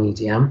physical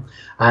medium.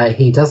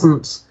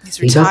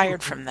 He's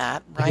retired from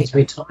that, right? He's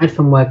retired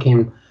from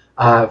working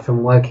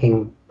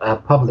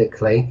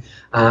publicly,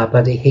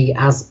 but he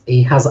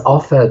has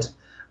offered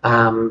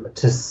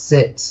to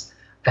sit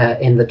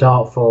in the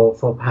dark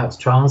for perhaps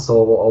trance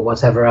or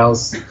whatever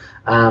else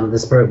the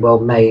spirit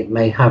world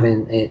may have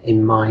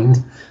in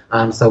mind.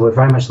 So we're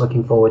very much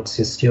looking forward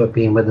to Stuart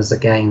being with us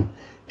again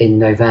in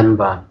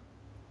November.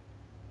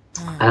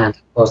 And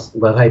of course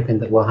we're hoping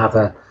that we'll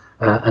have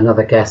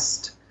another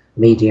guest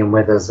medium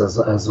with us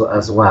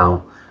as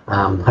well.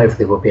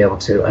 Hopefully we'll be able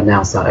to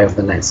announce that over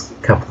the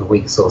next couple of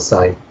weeks or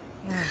so.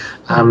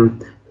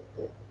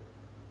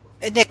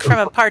 Nick, from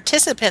a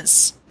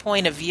participant's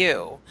point of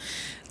view,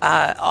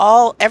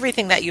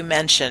 everything that you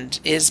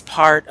mentioned is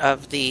part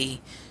of the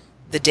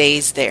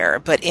days there.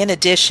 But in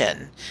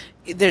addition,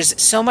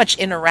 there's so much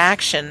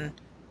interaction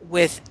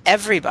with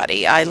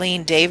everybody.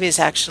 Eileen Davies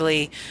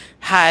actually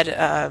had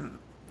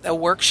a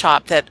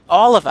workshop that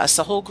all of us,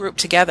 the whole group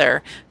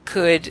together,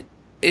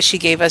 she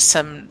gave us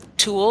some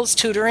tools,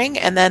 tutoring,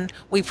 and then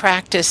we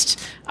practiced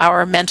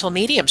our mental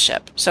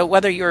mediumship. So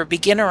whether you're a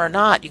beginner or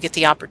not, you get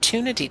the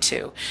opportunity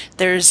to.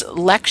 There's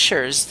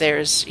lectures.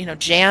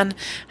 Jan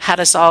had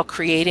us all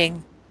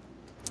creating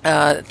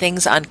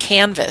things on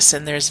canvas,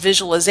 and there's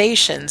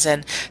visualizations.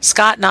 And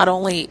Scott not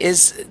only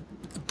is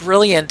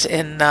brilliant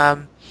in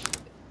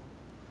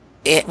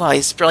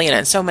he's brilliant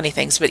in so many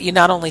things, but you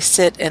not only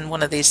sit in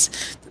one of these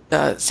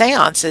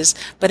seances,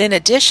 but in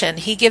addition,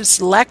 he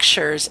gives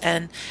lectures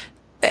and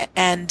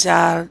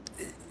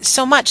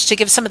so much to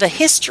give some of the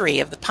history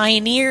of the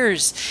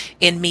pioneers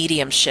in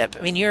mediumship.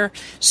 I mean, you're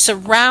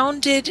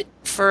surrounded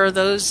for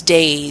those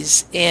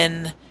days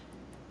in,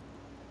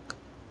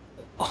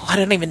 I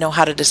don't even know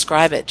how to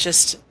describe it,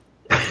 just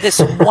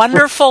this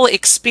wonderful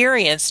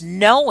experience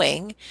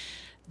knowing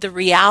the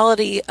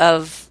reality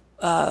of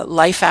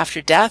life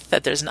after death,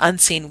 that there's an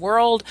unseen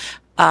world.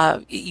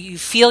 You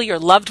feel your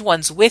loved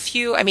ones with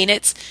you. I mean,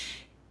 it's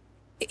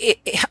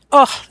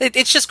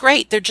just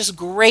great. They're just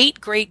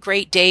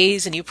great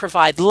days, and you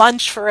provide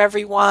lunch for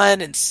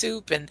everyone and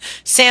soup and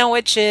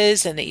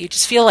sandwiches, and you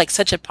just feel like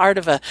such a part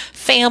of a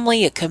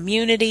family, a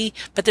community.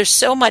 But there's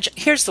so much.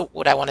 Here's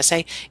what I want to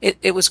say.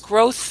 It was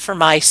growth for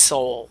my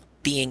soul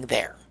being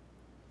there.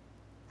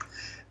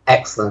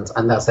 Excellent,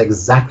 and that's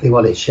exactly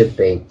what it should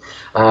be.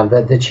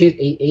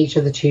 Each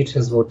of the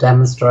tutors will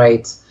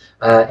demonstrate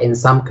in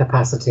some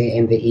capacity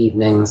in the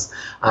evenings.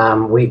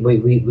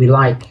 We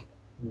like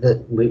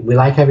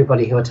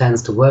everybody who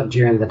attends to work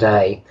during the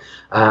day,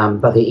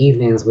 but the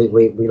evenings we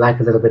like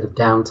a little bit of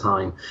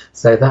downtime.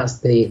 So that's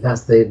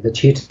the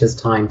tutor's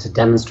time to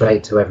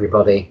demonstrate to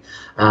everybody,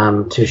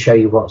 to show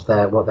you what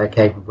they're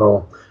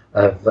capable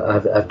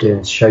of doing,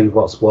 to show you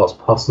what's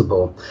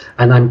possible.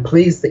 And I'm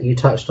pleased that you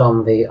touched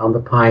on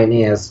the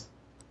pioneers.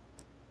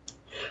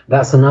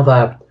 That's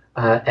another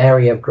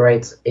area of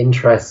great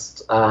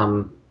interest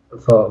for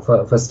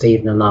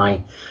Stephen and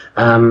I.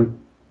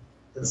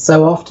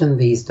 So often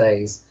these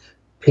days,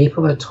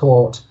 people are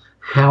taught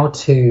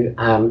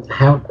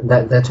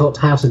they're taught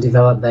how to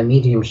develop their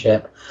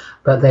mediumship,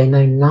 but they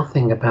know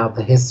nothing about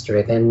the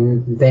history.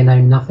 They know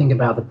nothing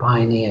about the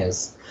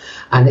pioneers.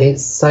 And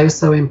it's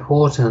so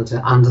important to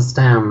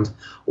understand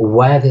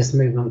where this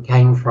movement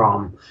came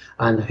from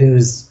and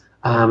who's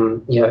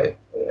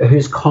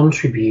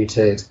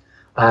contributed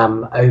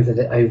over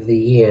the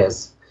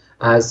years.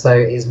 So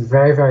it's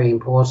very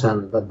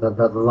important that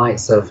the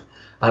likes of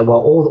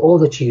all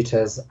the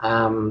tutors,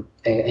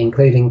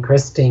 including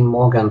Christine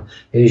Morgan,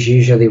 who's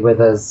usually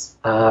with us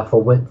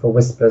for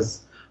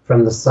Whispers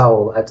from the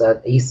Soul at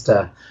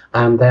Easter,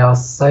 they are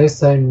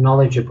so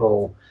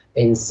knowledgeable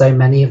in so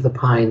many of the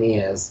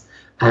pioneers,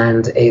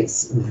 and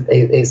it's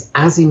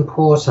as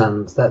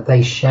important that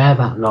they share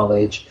that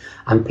knowledge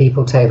and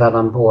people take that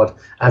on board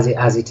as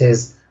it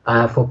is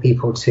for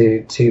people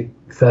to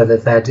further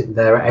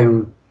their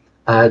own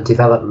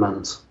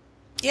development.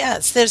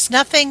 Yes, there's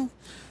nothing.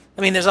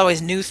 I mean, there's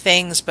always new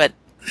things, but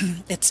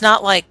it's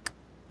not like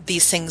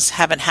these things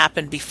haven't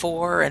happened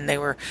before and they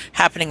were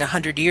happening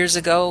 100 years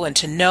ago. And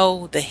to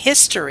know the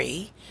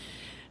history,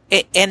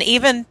 and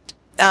even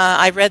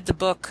I read the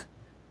book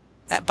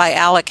by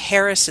Alec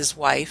Harris's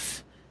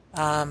wife,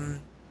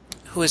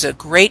 who is a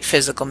great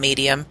physical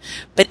medium,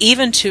 but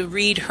even to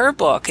read her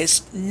book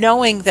is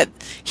knowing that,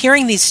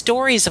 hearing these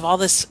stories of all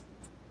this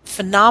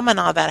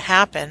phenomena that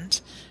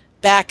happened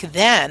back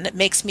then, it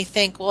makes me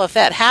think, well, if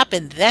that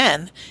happened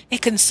then,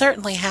 it can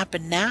certainly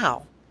happen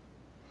now.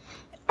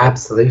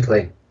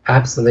 Absolutely.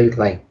 I think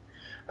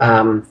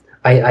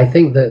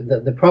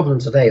that the problem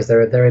today is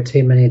there are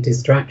too many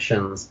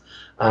distractions.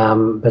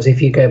 But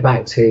if you go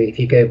back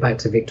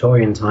to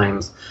Victorian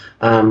times,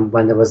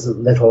 when there was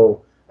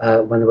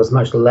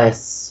much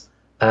less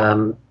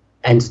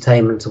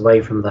entertainment away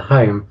from the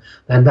home,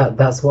 then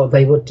that's what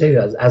they would do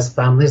as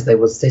families. They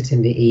would sit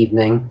in the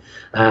evening,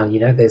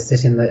 they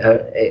sit in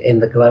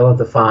the glow of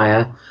the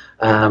fire,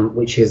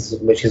 which is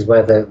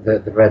where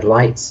the red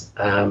light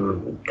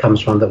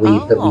comes from that we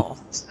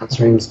use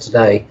rooms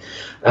today.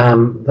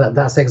 But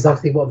that's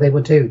exactly what they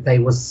would do. They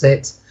would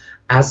sit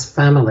as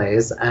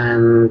families,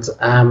 and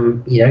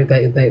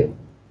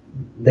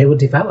they would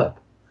develop.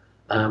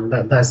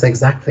 That's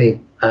exactly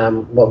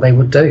what they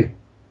would do.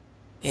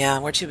 Yeah,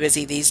 we're too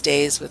busy these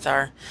days with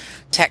our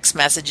text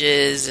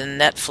messages and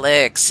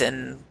Netflix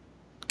and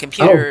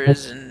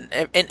computers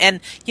and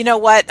you know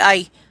what,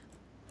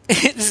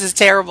 this is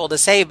terrible to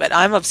say, but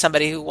I'm of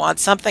somebody who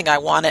wants something, I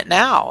want it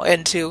now,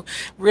 and to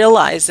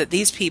realize that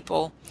these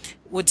people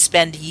would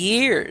spend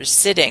years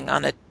sitting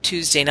on a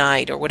Tuesday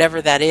night or whatever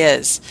that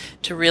is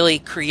to really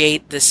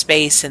create the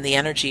space and the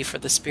energy for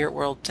the spirit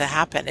world to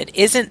happen. It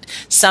isn't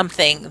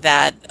something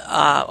that,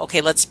 okay,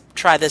 let's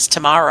try this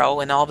tomorrow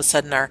and all of a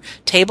sudden our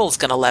table's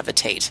going to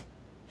levitate.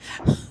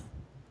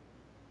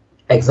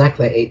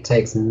 Exactly. It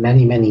takes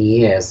many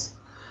years,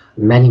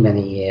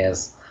 many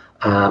years.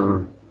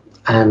 And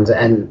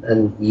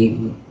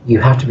you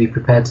have to be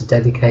prepared to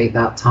dedicate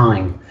that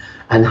time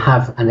and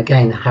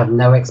have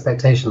no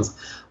expectations.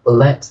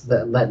 Let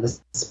the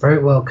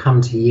spirit world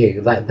come to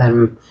you. Let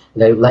them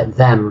lead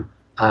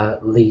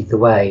the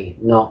way,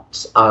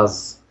 not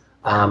us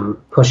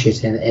push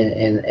it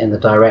in the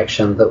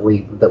direction that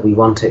we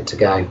want it to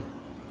go.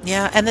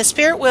 Yeah, and the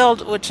spirit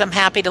world, which I'm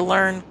happy to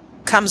learn,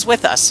 comes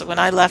with us. When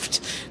I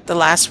left the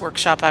last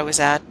workshop I was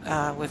at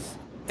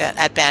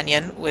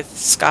Banyan with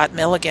Scott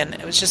Milligan,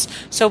 I was just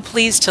so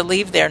pleased to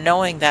leave there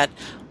knowing that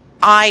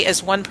I,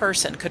 as one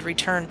person, could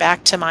return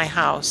back to my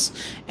house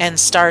and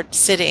start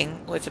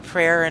sitting with a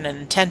prayer and an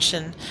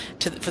intention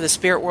for the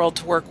spirit world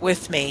to work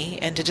with me,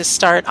 and to just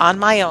start on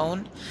my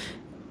own,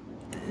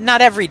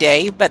 not every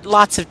day, but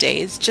lots of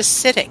days, just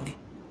sitting,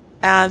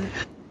 and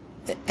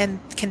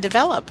can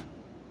develop.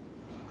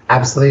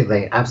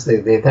 Absolutely,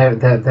 absolutely.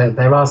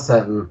 There are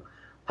certain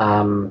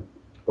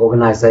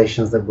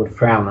organizations that would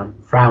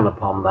frown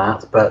upon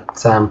that,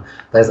 but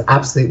there's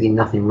absolutely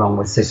nothing wrong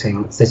with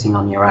sitting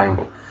on your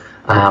own.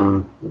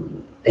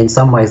 In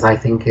some ways, I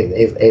think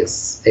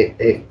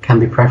it can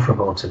be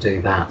preferable to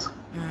do that.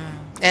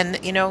 And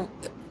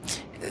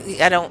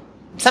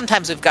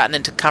sometimes we've gotten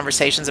into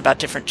conversations about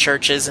different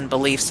churches and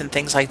beliefs and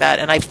things like that,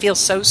 and I feel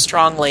so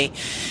strongly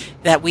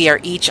that we are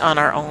each on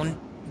our own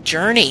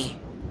journey.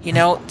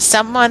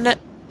 Someone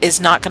is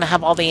not going to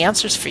have all the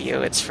answers for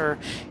you. It's for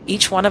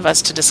each one of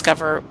us to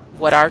discover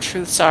what our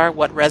truths are,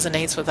 what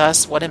resonates with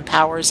us, what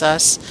empowers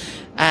us,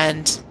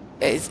 and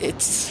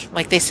it's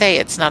like they say,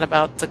 it's not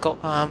about the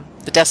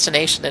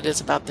destination; it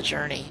is about the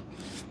journey.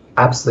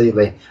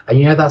 Absolutely,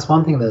 and that's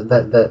one thing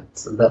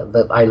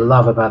that I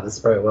love about the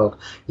spirit world.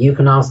 You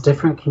can ask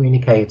different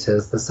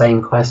communicators the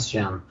same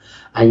question,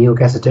 and you'll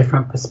get a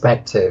different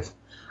perspective,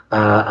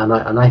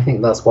 and I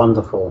think that's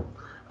wonderful.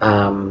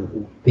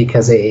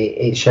 Because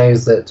it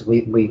shows that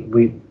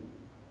we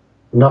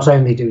not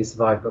only do we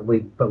survive, but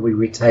we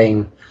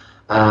retain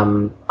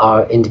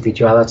our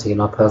individuality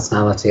and our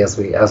personality as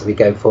we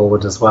go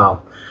forward as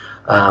well.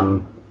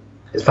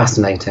 It's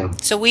fascinating.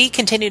 So we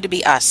continue to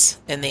be us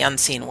in the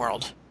unseen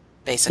world,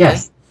 basically.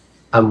 Yes,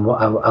 and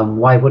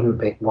why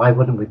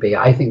wouldn't we be?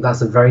 I think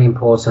that's a very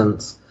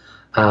important.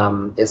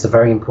 It's a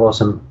very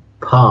important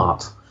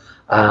part.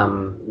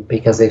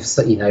 Because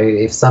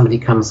if somebody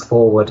comes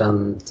forward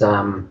and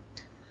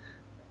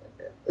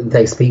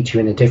they speak to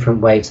you in a different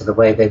way to the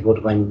way they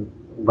would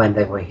when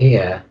they were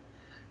here,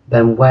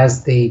 then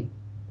where's the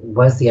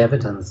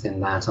evidence in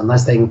that?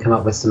 Unless they can come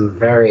up with some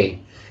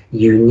very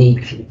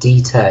unique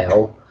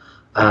detail,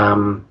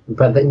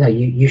 but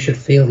you should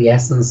feel the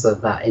essence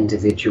of that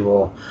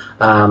individual,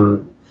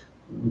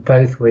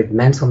 both with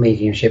mental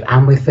mediumship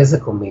and with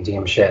physical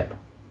mediumship.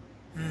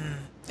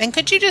 And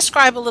could you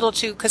describe a little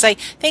too, because I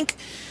think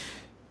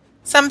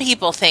some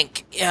people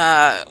think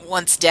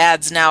once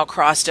Dad's now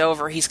crossed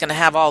over, he's going to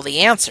have all the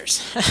answers.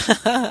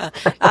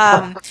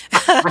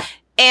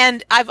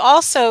 And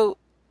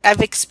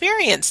I've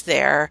experienced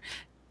there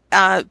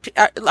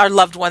our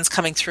loved ones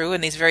coming through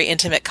in these very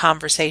intimate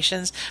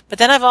conversations. But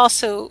then I've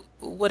also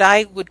what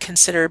I would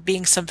consider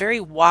being some very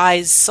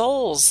wise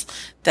souls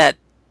that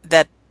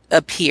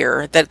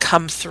appear, that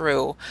come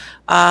through.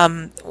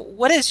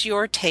 What is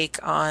your take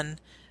on?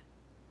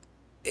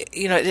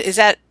 Is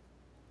that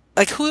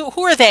like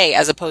who are they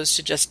as opposed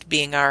to just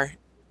being our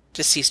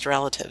deceased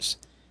relatives?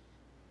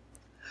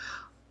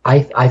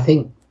 I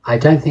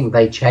don't think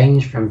they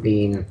change from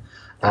being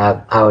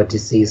our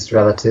deceased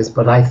relatives,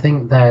 but I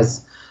think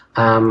there's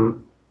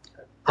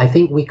I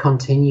think we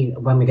continue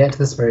when we get to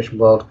the spiritual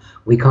world.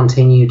 We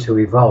continue to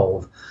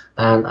evolve,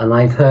 and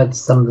I've heard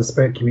some of the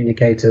spirit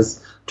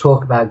communicators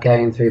talk about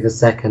going through the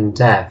second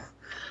death,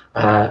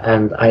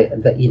 and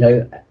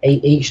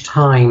each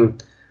time.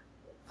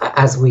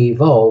 As we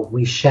evolve,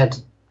 we shed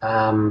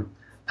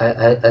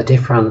a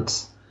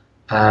different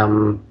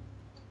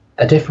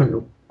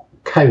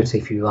coat,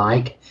 if you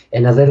like,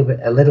 in a little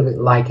bit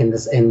like in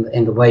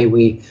the way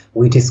we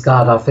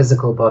discard our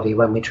physical body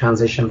when we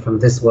transition from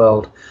this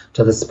world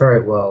to the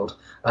spirit world.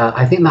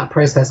 I think that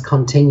process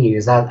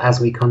continues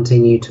as we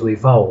continue to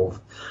evolve.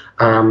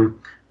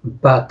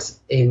 But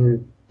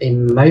in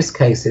most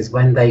cases,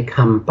 when they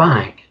come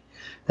back,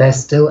 they're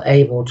still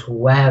able to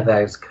wear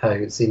those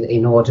coats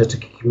in order to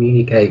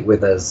communicate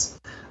with us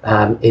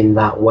in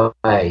that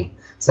way.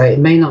 So it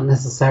may not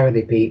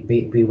necessarily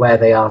be where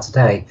they are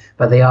today,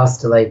 but they are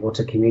still able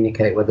to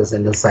communicate with us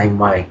in the same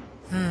way.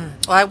 Well,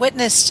 I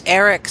witnessed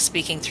Eric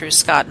speaking through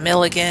Scott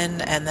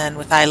Milligan, and then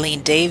with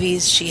Eileen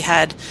Davies, she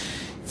had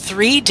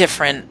 3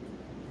 different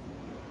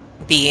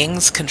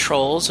beings,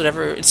 controls,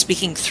 whatever,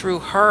 speaking through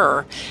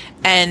her.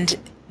 And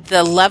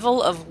the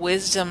level of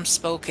wisdom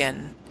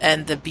spoken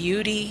and the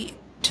beauty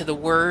to the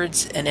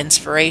words and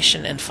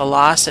inspiration and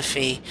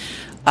philosophy,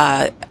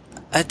 I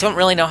don't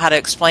really know how to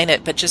explain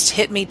it, but just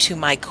hit me to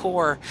my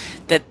core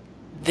that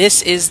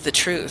this is the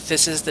truth.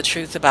 This is the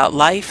truth about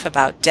life,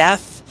 about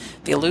death,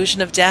 the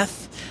illusion of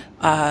death.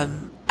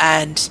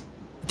 And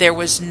there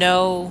was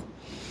they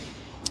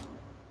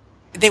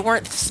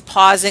weren't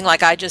pausing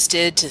like I just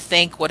did to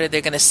think, what are they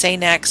going to say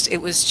next?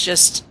 It was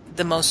just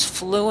the most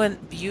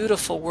fluent,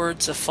 beautiful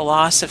words of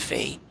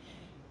philosophy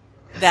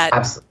that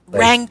Absolutely.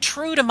 Rang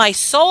true to my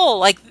soul.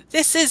 Like,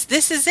 this is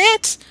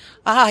it.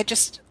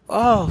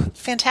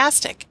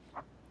 Fantastic.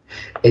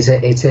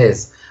 It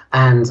is.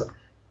 And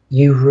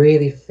you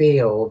really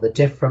feel the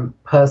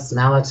different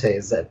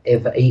personalities of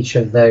each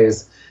of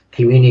those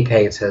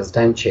communicators,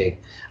 don't you?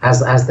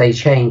 As they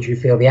change, you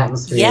feel the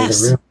atmosphere in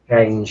the room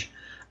change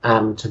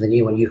to the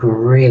new one. You can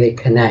really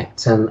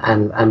connect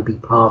and be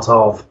part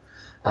of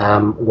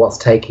what's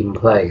taking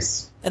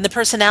place. And the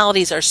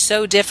personalities are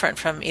so different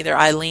from either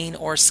Eileen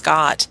or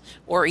Scott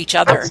or each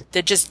other.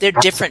 They're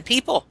different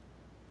people.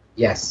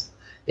 Yes.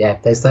 Yeah,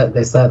 they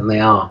certainly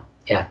are.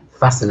 Yeah,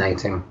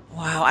 fascinating.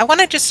 Wow. I want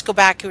to just go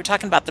back. We were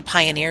talking about the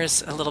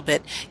pioneers a little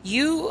bit.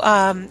 You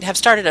have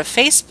started a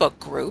Facebook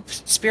group,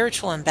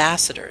 Spiritual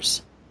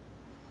Ambassadors.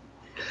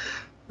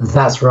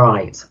 That's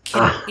right.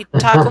 Can you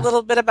talk a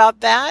little bit about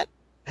that?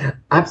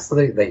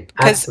 Absolutely.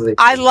 Because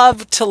I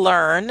love to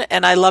learn,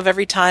 and I love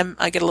every time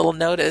I get a little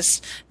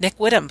notice. Nick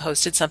Whitham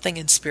posted something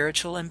in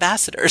Spiritual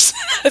Ambassadors.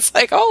 It's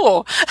like,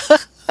 oh,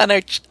 and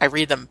I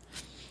read them.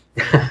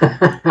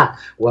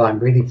 Well, I'm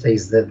really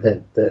pleased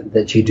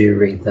that you do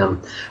read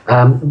them.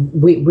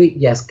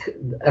 Yes,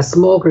 a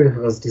small group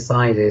of us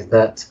decided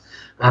that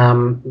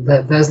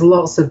there's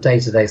lots of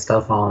day-to-day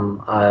stuff on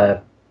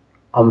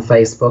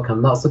Facebook,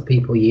 and lots of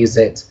people use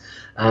it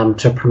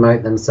to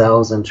promote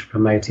themselves and to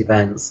promote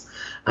events.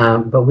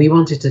 But we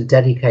wanted to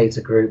dedicate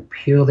a group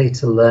purely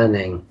to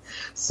learning.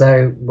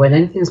 So when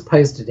anything's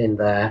posted in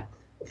there,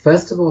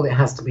 first of all, it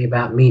has to be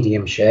about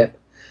mediumship,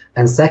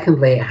 and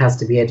secondly, it has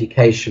to be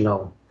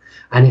educational.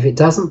 And if it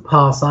doesn't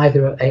pass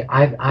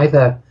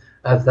either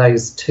of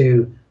those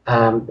two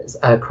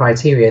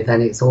criteria,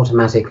 then it's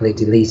automatically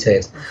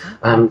deleted.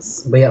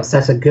 We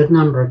upset a good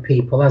number of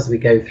people as we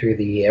go through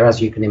the year,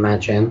 as you can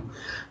imagine.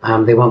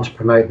 They want to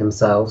promote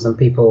themselves, and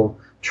people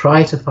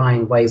try to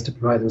find ways to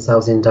promote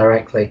themselves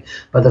indirectly.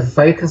 But the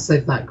focus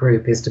of that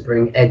group is to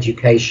bring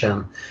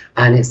education,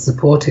 and it's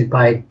supported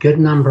by a good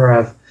number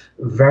of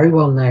very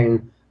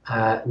well-known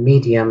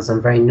mediums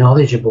and very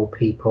knowledgeable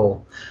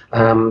people.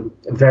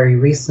 Very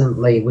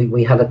recently,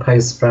 we had a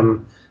post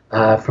from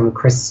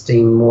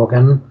Christine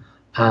Morgan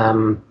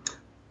on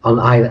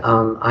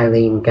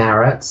Eileen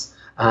Garrett.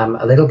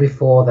 A little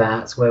before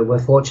that, we're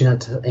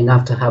fortunate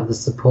enough to have the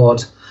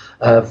support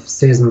of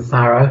Susan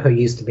Farrow, who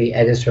used to be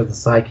editor of the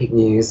Psychic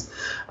News,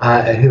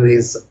 who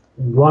is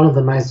one of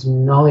the most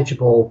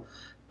knowledgeable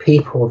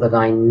people that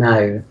I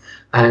know,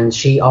 and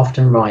she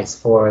often writes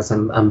for us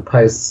and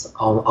posts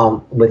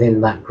on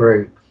within that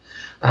group.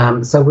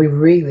 So we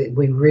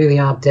really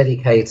are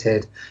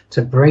dedicated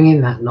to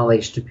bringing that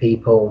knowledge to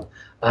people,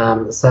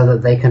 so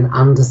that they can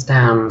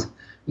understand,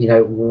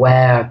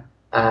 where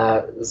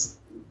this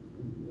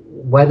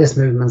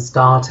movement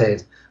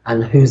started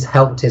and who's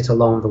helped it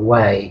along the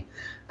way,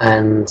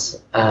 and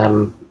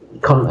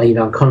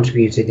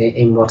contributed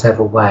in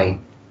whatever way.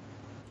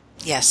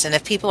 Yes, and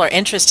if people are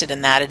interested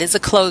in that, it is a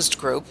closed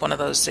group, one of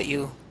those that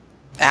you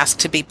ask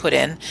to be put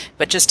in,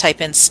 but just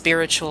type in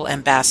Spiritual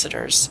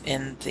Ambassadors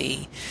in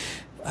the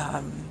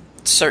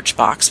search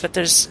box. But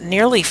there's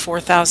nearly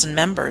 4,000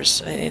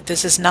 members.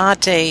 This is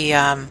not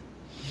a...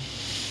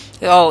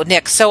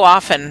 Nick, so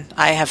often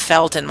I have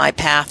felt in my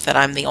path that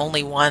I'm the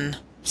only one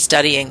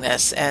studying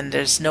this, and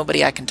there's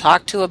nobody I can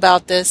talk to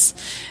about this,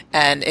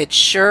 and it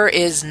sure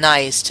is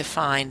nice to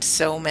find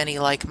so many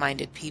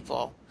like-minded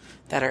people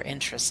that are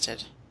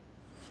interested.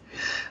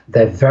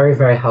 They're very,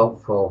 very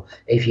helpful.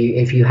 If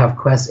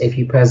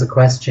you pose a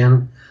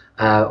question,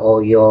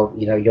 or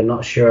you're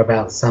not sure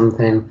about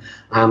something,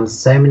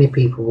 so many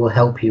people will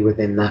help you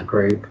within that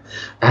group,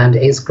 and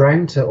it's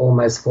grown to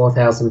almost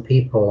 4,000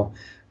 people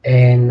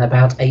in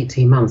about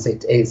 18 months.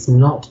 It's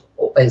not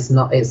all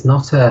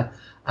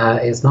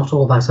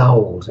that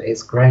old.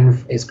 It's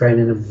grown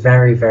in a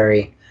very,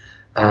 very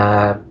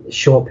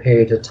short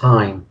period of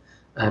time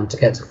to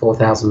get to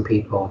 4,000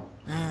 people.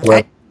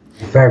 We're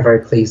very,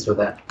 very pleased with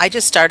that. I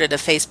just started a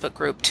Facebook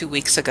group 2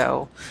 weeks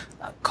ago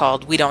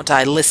called We Don't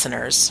Die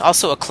Listeners,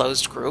 also a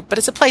closed group, but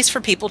it's a place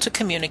for people to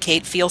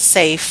communicate, feel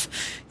safe,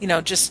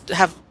 just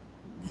have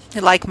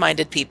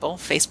like-minded people.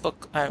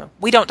 Facebook,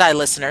 We Don't Die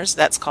Listeners,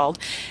 that's called.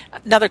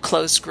 Another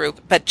closed group.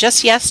 But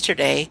just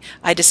yesterday,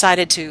 I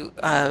decided to...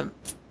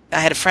 I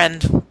had a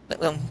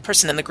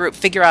person in the group,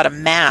 figure out a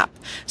map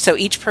so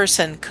each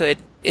person could,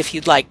 if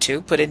you'd like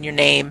to, put in your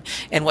name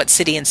and what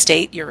city and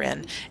state you're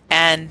in.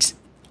 And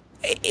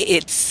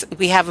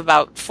we have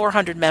about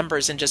 400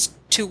 members in just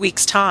 2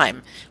 weeks'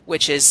 time,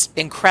 which is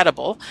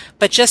incredible.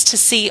 But just to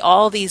see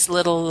all these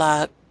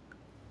little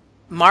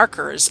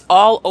markers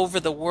all over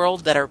the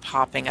world that are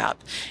popping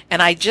up.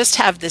 And I just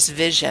have this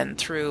vision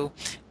through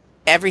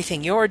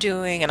everything you're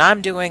doing and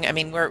I'm doing. I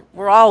mean,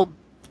 we're all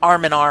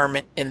arm in arm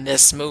in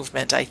this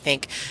movement, I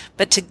think.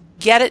 But to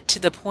get it to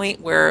the point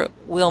where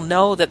we'll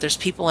know that there's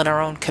people in our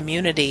own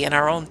community, in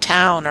our own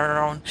town, or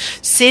our own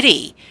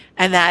city,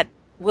 and that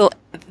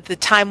the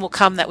time will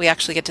come that we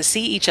actually get to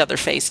see each other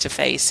face to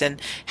face and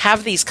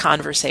have these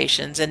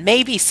conversations and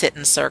maybe sit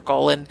in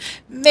circle and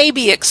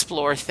maybe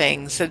explore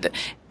things.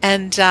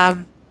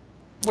 And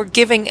we're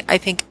giving, I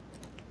think,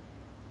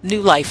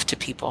 new life to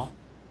people,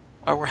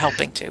 or we're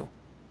helping to.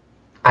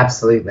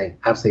 Absolutely.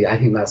 I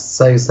think that's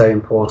so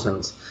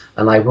important.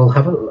 And I will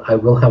have a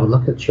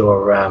look at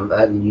your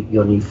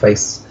new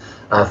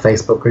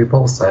Facebook group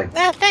also.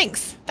 Yeah,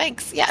 thanks.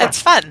 Yeah,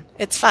 it's fun.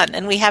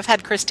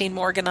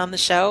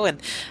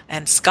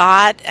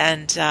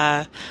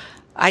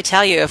 I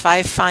tell you, if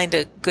I find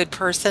a good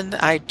person,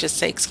 I just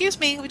say, "Excuse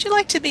me, would you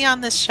like to be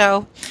on this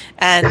show?"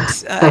 And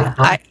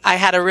I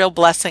had a real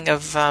blessing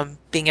of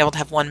being able to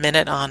have 1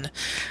 minute on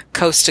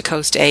Coast to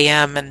Coast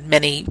AM, and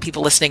many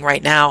people listening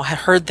right now have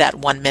heard that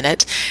 1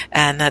 minute,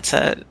 and that's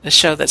a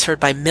show that's heard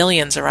by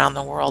millions around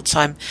the world.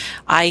 So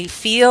I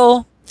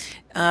feel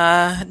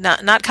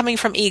not coming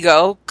from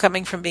ego,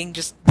 coming from being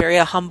just very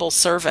a humble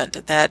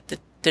servant, that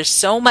there's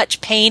so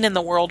much pain in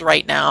the world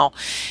right now,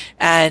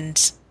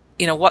 and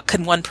what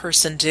can one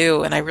person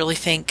do? And I really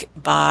think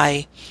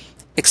by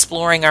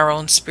exploring our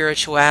own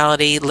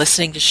spirituality,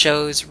 listening to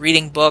shows,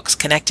 reading books,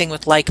 connecting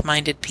with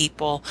like-minded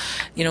people,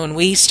 when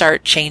we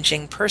start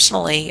changing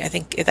personally, I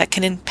think that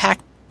can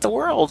impact the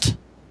world.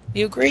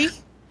 You agree?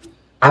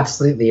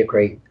 Absolutely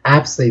agree.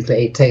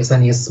 Absolutely. It takes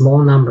only a small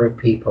number of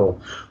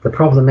people. The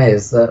problem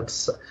is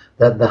that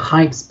the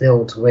hype's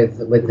built with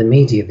the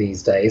media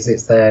these days.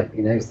 It's their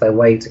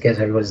way to get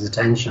everybody's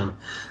attention,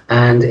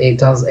 and it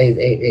does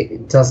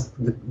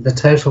the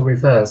total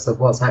reverse of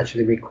what's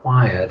actually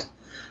required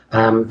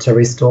to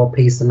restore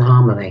peace and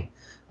harmony.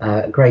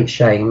 Great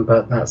shame,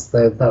 but that's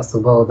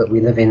the world that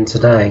we live in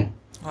today.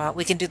 Well,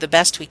 we can do the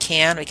best we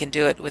can. We can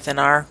do it within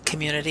our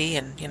community,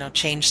 and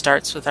change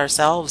starts with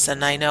ourselves.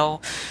 And I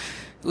know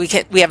we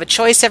have a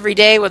choice every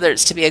day, whether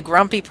it's to be a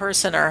grumpy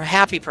person or a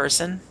happy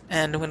person.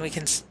 And when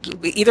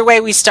either way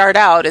we start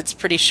out, it's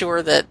pretty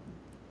sure that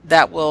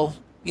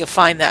you'll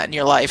find that in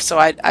your life. So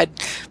I'd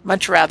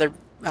much rather,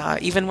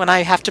 even when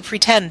I have to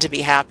pretend to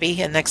be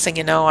happy, and next thing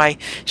you know, I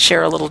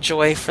share a little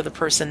joy for the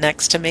person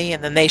next to me,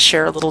 and then they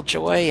share a little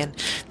joy. And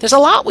there's a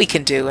lot we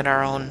can do in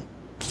our own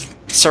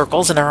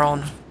circles, in our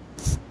own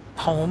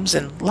homes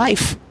and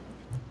life.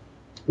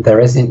 There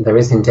is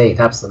indeed,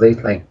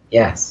 absolutely.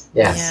 Yes.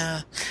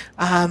 Yeah.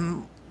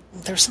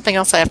 There was something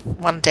else I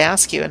wanted to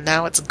ask you, and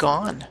now it's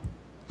gone.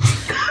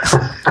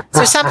 Is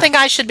there something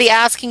I should be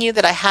asking you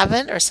that I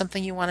haven't, or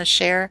something you want to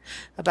share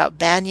about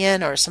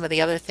Banyan or some of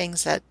the other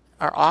things that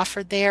are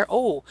offered there?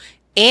 Oh,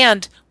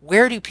 and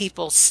where do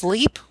people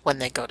sleep when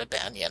they go to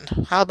Banyan?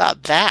 How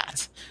about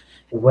that?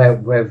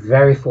 We're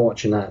very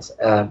fortunate.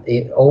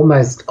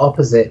 Almost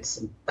opposite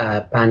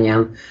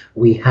Banyan,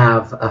 we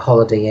have a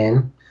Holiday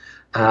Inn.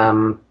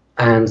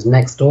 And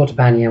next door to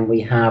Banyan,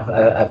 we have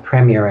a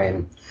Premier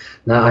Inn.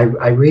 Now,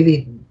 I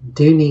really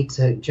do need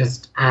to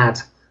just add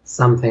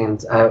something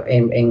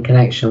in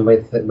connection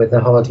with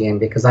the Holiday Inn,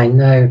 because I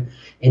know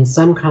in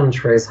some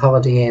countries,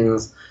 Holiday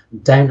Inns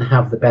don't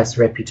have the best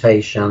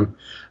reputation,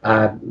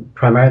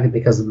 primarily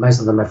because most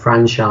of them are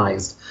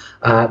franchised.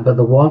 But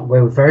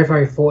we're very,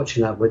 very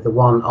fortunate with the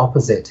one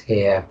opposite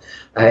here.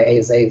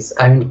 It's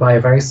owned by a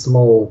very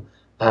small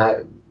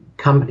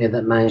company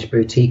that manage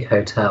boutique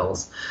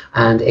hotels,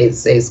 and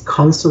it's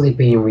constantly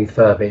being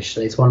refurbished.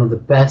 It's one of the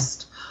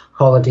best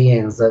Holiday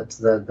Inns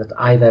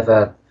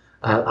that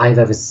I've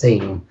ever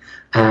seen,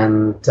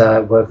 and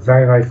we're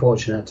very, very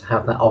fortunate to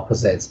have that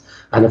opposite.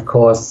 And of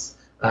course,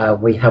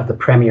 we have the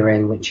Premier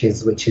Inn, which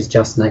is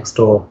just next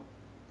door,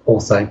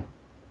 also.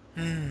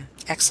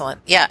 Excellent.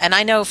 Yeah, and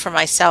I know for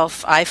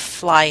myself, I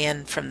fly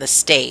in from the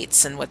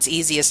States, and what's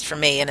easiest for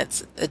me, and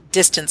it's a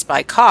distance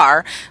by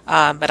car,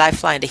 but I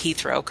fly into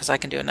Heathrow because I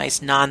can do a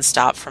nice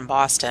nonstop from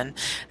Boston,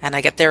 and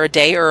I get there a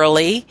day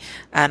early,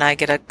 and I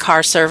get a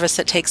car service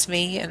that takes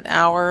me an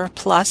hour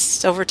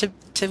plus over to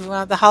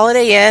the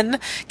Holiday Inn,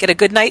 get a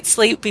good night's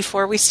sleep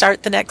before we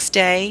start the next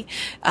day,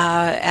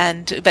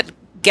 but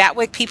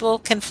Gatwick people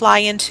can fly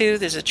into.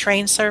 There's a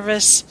train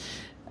service.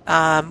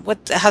 How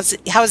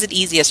is it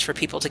easiest for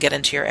people to get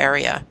into your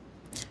area?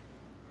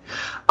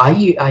 I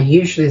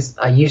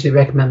usually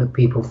recommend that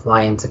people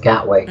fly into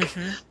Gatwick.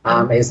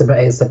 Mm-hmm.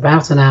 It's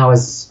about an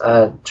hour's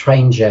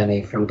train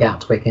journey from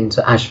Gatwick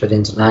into Ashford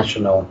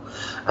International,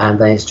 and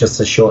then it's just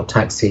a short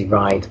taxi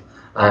ride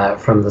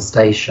from the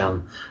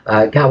station.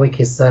 Gatwick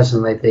is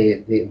certainly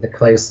the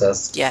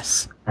closest.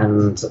 Yes,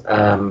 and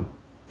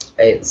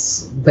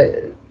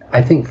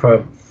I think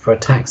for a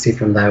taxi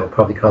from there, it will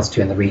probably cost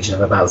you in the region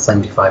of about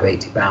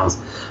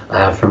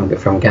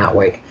 £75-80 from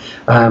Gatwick.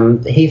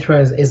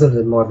 Heathrow is a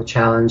little more of a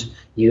challenge.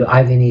 You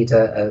either need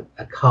a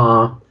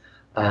car,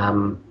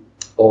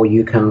 or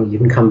you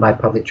can come by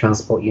public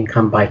transport. You can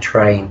come by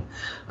train,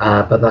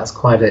 but that's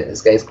quite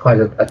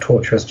a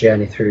torturous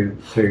journey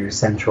through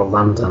central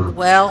London.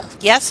 Well,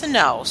 yes and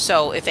no.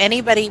 So if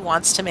anybody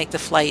wants to make the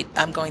flight,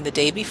 I'm going the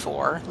day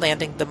before,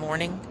 landing the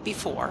morning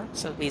before,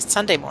 so it'll be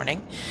Sunday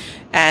morning.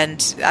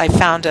 And I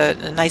found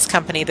a nice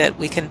company that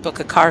we can book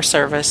a car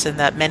service and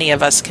that many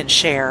of us can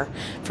share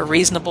for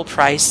reasonable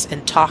price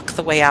and talk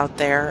the way out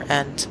there,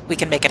 and we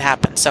can make it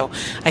happen. So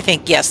I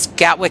think, yes,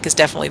 Gatwick is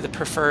definitely the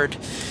preferred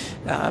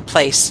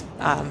place,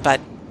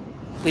 but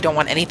we don't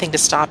want anything to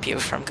stop you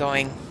from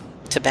going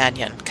to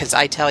Banyan, because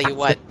I tell you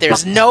what,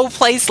 there's no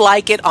place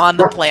like it on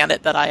the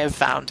planet that I have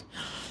found.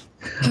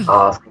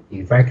 Oh, thank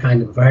you. Very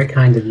kind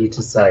of you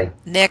to say.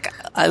 Nick,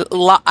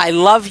 I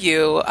love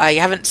you. I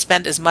haven't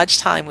spent as much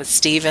time with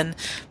Stephen,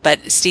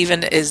 but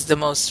Stephen is the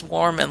most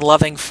warm and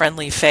loving,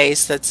 friendly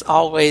face that's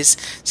always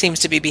seems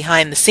to be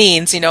behind the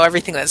scenes,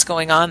 everything that's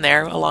going on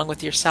there, along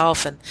with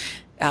yourself. And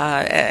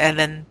And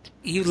then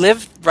you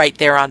live right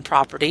there on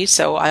property,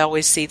 so I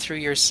always see through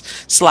your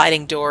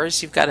sliding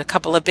doors. You've got a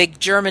couple of big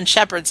German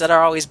shepherds that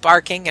are always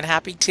barking and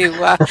happy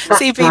to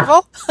see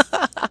people.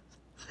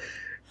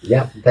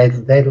 Yeah,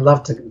 they'd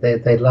love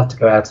to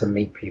go out and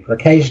meet people.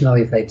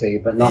 Occasionally they do,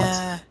 but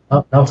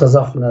not as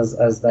often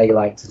as they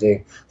like to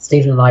do.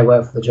 Stephen and I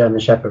work for the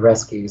German Shepherd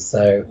Rescue,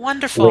 so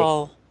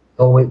wonderful.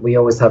 We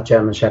always have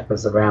German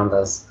Shepherds around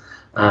us,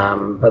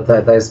 but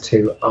those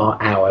two are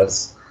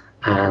ours,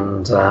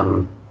 and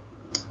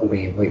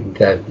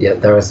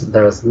they're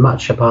as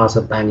much a part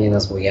of Banyan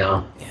as we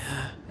are.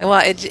 Yeah,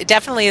 well, it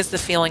definitely is the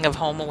feeling of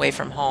home away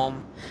from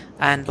home.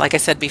 And like I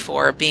said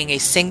before, being a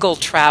single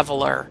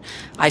traveler,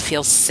 I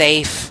feel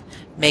safe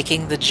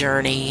making the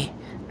journey,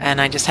 and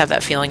I just have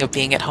that feeling of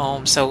being at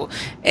home. So,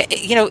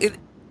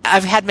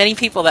 I've had many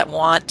people that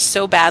want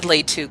so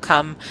badly to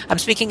come. I'm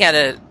speaking at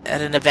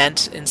an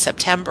event in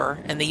September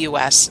in the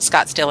U.S.,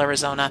 Scottsdale,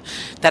 Arizona,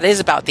 that is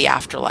about the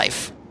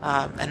afterlife.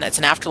 And it's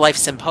an afterlife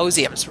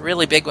symposium. It's a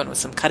really big one with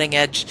some cutting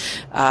edge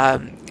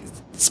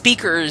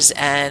speakers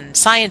and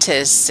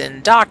scientists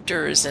and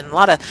doctors and a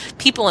lot of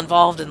people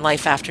involved in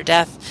life after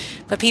death.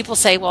 But people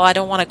say, well, I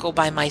don't want to go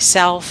by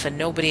myself, and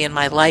nobody in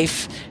my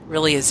life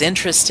really is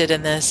interested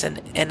in this.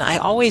 And I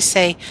always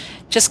say,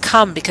 just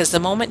come, because the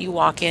moment you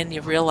walk in,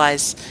 you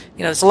realize,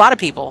 there's a lot of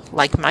people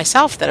like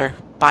myself that are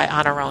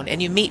on our own,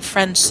 and you meet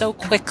friends so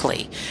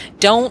quickly.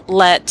 Don't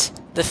let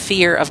the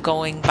fear of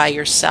going by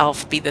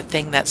yourself be the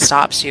thing that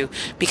stops you,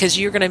 because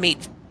you're going to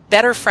meet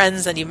better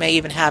friends than you may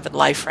even have in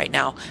life right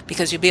now,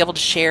 because you'll be able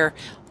to share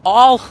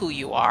all who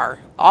you are,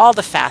 all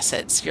the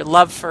facets, your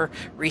love for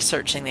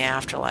researching the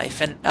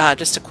afterlife. And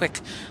just a quick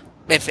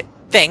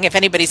thing, if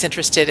anybody's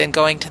interested in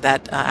going to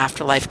that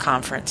afterlife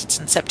conference, it's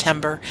in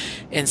September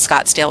in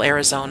Scottsdale,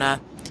 Arizona,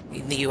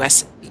 in the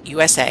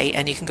USA,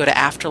 and you can go to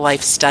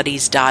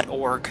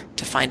afterlifestudies.org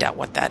to find out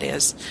what that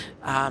is.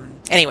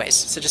 Anyways,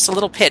 so just a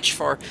little pitch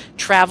for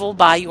travel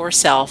by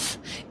yourself.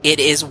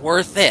 It is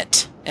worth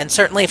it. And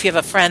certainly if you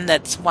have a friend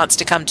that wants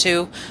to come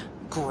too,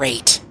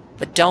 great.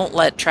 But don't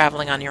let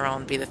traveling on your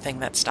own be the thing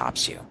that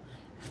stops you.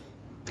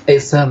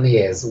 It certainly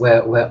is.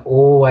 We're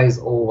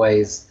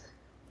always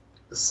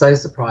so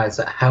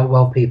surprised at how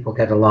well people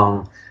get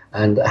along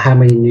and how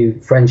many new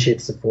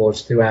friendships are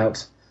forged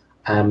throughout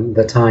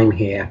the time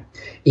here.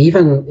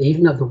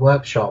 Even at the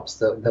workshops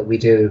that we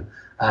do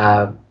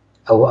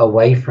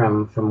away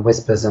from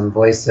Whispers and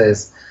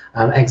Voices,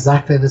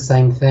 exactly the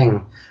same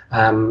thing.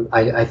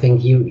 I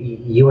think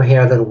you were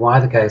here a little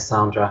while ago,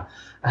 Sandra,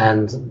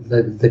 and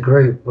the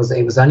group was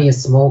only a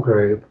small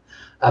group,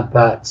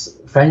 but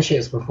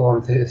friendships were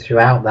formed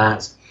throughout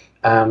that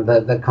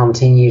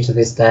continue to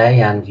this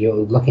day, and you're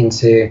looking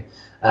to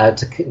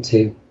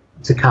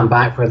come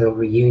back for a little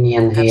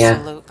reunion here.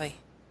 Absolutely.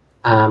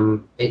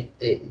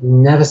 It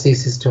never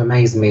ceases to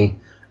amaze me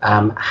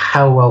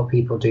how well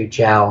people do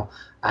gel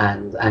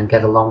and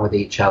get along with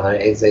each other.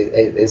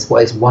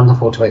 It's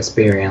wonderful to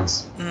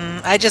experience.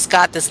 I just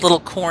got this little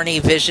corny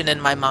vision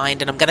in my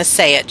mind, and I'm going to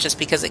say it just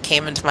because it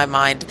came into my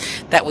mind,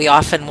 that we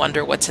often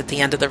wonder what's at the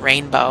end of the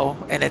rainbow,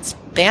 and it's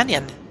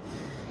Banyan.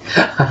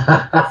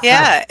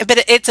 Yeah,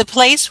 but it's a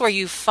place where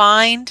you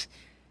find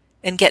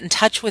and get in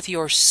touch with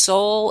your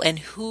soul and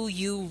who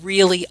you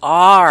really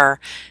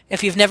are.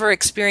 If you've never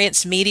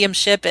experienced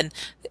mediumship and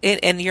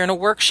you're in a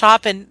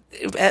workshop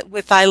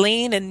with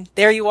Eileen, and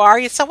there you are,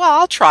 you say, well,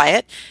 I'll try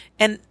it.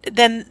 And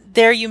then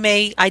there you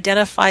may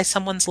identify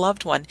someone's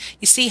loved one.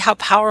 You see how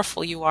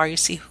powerful you are. You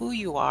see who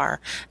you are.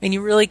 I mean,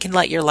 you really can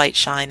let your light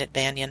shine at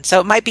Banyan. So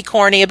it might be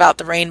corny about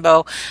the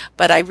rainbow,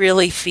 but I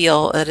really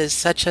feel it is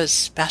such a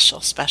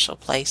special, special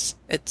place.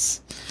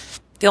 It's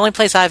the only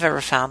place I've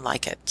ever found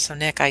like it. So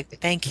Nick, I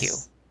thank you.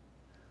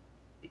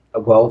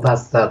 Well,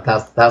 that's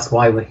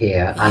why we're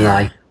here. Yeah.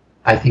 And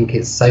I think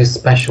it's so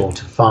special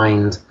to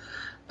find,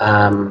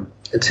 to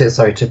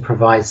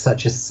provide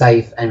such a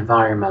safe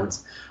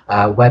environment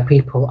where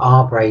people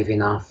are brave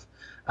enough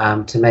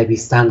to maybe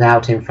stand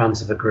out in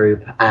front of a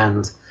group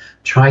and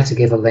try to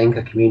give a link,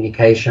 a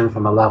communication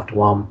from a loved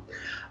one,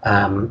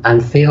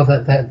 and feel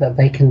that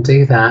they can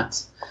do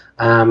that.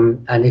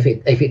 And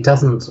if it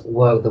doesn't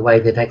work the way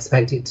they'd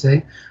expect it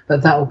to,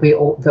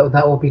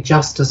 that will be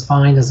just as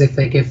fine as if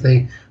they give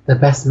the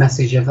best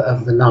message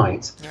of the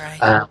night.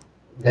 Right.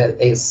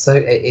 It's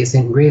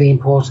really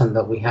important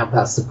that we have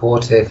that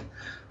supportive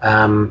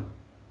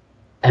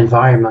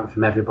environment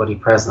from everybody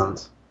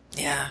present.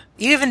 Yeah.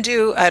 You even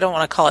do, I don't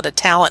want to call it a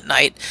talent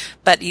night,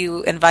 but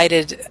you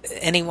invited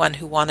anyone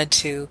who wanted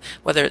to,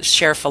 whether it's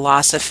share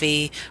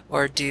philosophy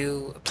or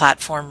do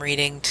platform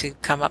reading, to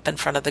come up in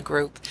front of the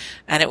group.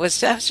 And it was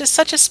just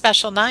such a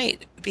special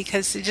night,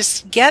 because you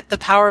just get the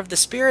power of the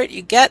spirit.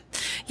 You get,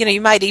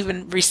 you might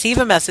even receive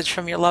a message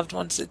from your loved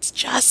ones. It's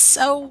just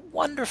so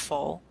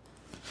wonderful.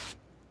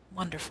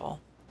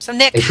 Wonderful. So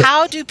Nick,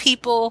 how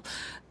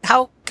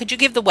could you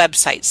give the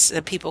websites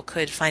that people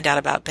could find out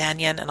about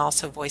Banyan and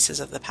also Voices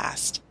of the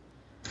Past?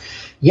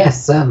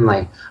 Yes,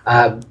 certainly.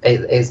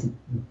 It's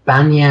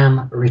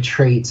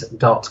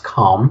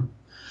banyanretreat.com.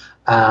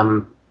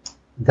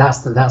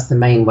 That's the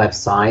main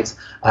website.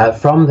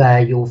 From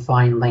there, you'll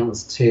find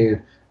links to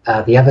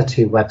the other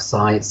two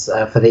websites.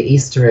 For the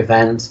Easter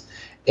event,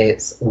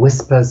 it's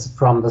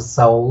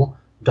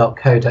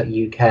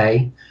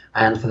whispersfromthesoul.co.uk,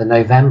 and for the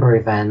November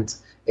event,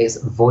 it's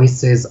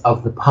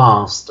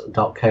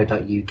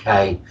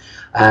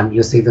voicesofthepast.co.uk.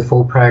 You'll see the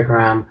full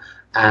program,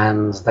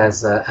 and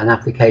there's an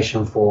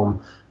application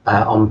form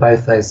on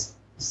both those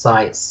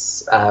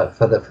sites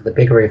for the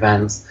bigger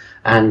events,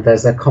 and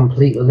there's a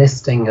complete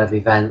listing of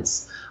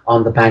events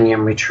on the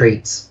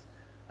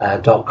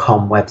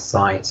banyanretreat.com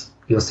website.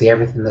 You'll see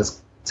everything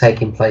that's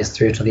taking place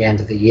through to the end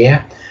of the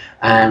year,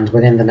 and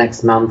within the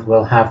next month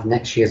we'll have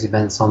next year's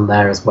events on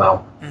there as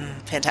well.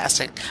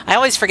 Fantastic. I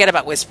always forget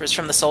about Whispers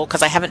from the Soul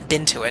because I haven't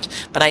been to it,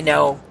 but I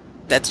know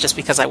that's just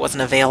because I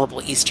wasn't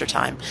available Easter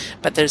time.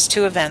 But there's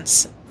 2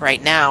 events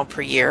right now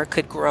per year,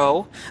 could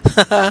grow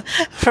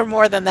for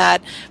more than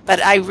that.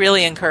 But I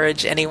really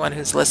encourage anyone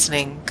who's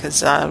listening,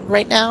 because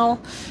right now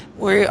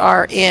we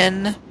are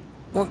in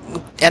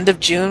end of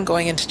June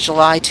going into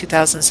July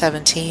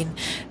 2017.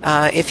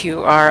 If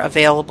you are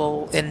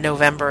available in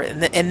November,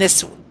 and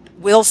this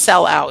will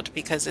sell out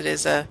because it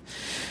is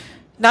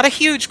not a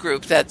huge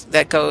group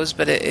that goes,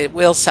 but it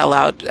will sell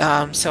out.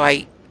 So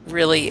I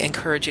really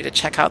encourage you to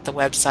check out the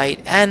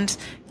website and,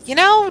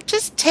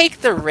 just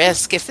take the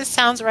risk. If this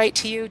sounds right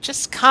to you,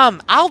 just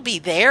come. I'll be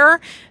there.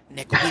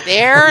 Nick will be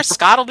there.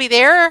 Scott will be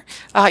there.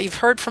 You've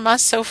heard from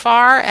us so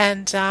far,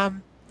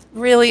 and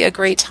really a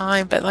great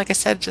time. But like I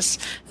said, just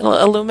it'll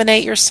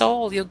illuminate your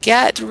soul. You'll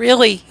get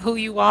really who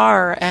you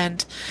are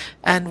and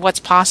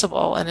what's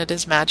possible, and it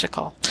is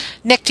magical.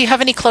 Nick, do you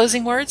have any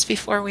closing words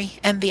before we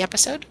end the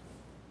episode?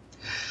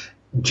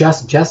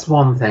 Just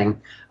one thing.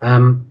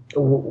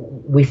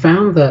 We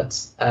found that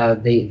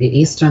the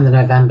Easter and the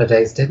November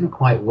dates didn't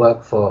quite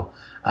work for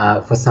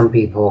some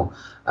people.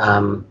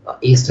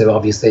 Easter,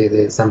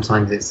 obviously,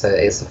 sometimes it's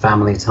a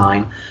family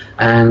time,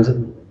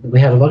 and we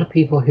had a lot of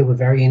people who were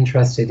very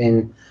interested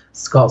in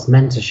Scott's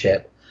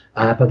mentorship,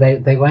 but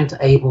they weren't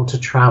able to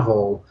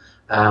travel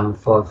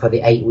for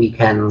the 8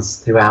 weekends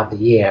throughout the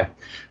year.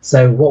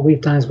 So what we've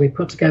done is we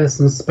put together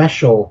some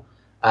special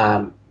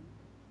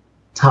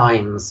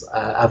times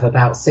of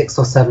about 6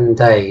 or 7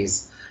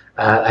 days.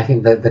 I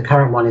think the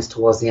current one is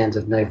towards the end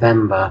of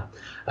November.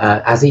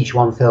 As each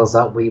one fills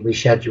up, we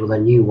schedule a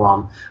new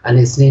one, and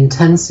it's an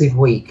intensive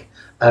week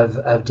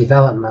of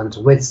development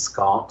with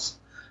Scott.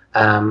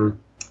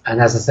 And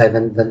as I say,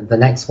 the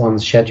next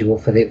one's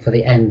scheduled for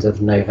the end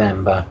of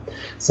November.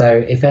 So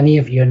if any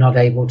of you are not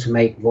able to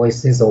make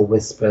Voices or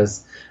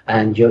Whispers,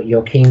 and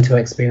you're keen to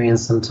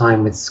experience some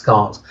time with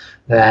Scott,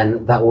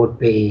 then that would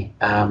be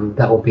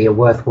a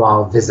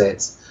worthwhile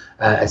visit,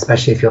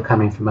 especially if you're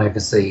coming from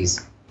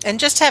overseas. And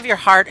just have your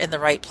heart in the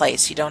right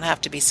place. You don't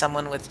have to be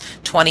someone with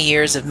 20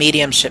 years of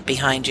mediumship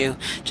behind you.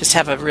 Just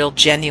have a real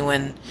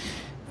genuine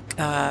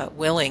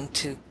willing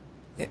to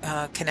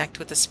connect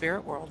with the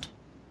spirit world,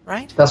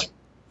 right? That's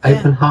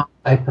open heart,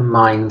 open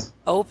mind.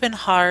 Open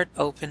heart,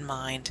 open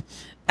mind.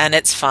 And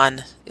it's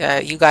fun.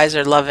 You guys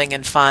are loving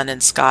and fun,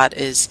 and Scott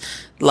is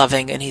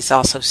loving, and he's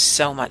also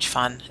so much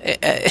fun.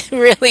 It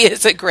really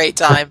is a great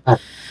time.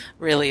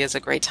 Really is a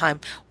great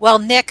time. Well,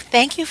 Nick,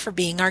 thank you for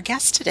being our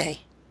guest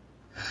today.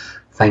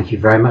 Thank you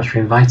very much for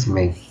inviting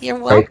me. You're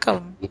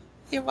welcome.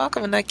 You're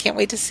welcome, and I can't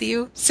wait to see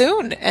you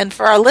soon. And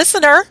for our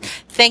listener,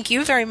 thank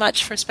you very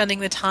much for spending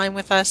the time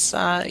with us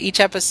each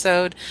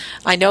episode.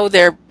 I know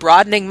they're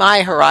broadening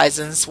my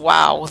horizons.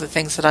 Wow, the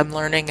things that I'm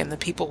learning and the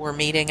people we're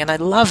meeting, and I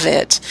love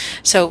it.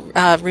 So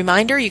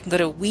reminder, you can go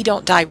to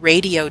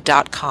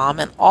WeDon'tDieRadio.com,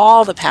 and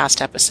all the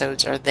past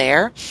episodes are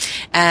there.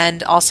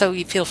 And also,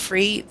 you feel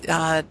free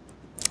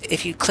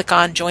if you click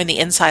on Join the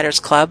Insiders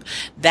Club.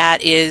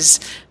 That is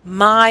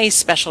my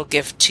special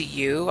gift to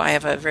you. I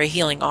have a very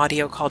healing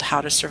audio called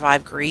How to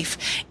Survive Grief,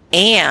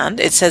 and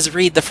it says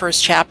read the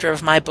first chapter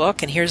of my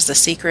book, and here's the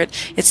secret.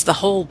 It's the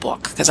whole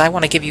book, because I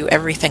want to give you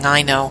everything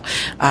I know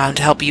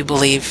to help you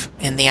believe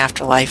in the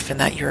afterlife and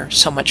that you're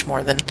so much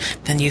more than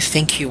you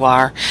think you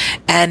are.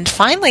 And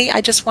finally, I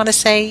just want to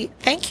say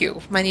thank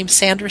you. My name's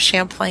Sandra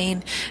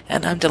Champlain,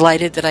 and I'm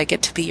delighted that I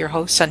get to be your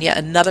host on yet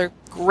another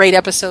great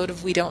episode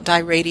of We Don't Die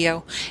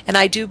Radio. And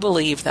I do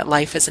believe that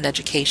life is an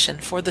education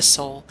for the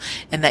soul,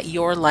 and that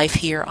your life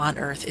here on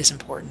earth is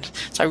important.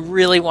 So I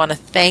really want to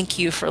thank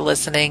you for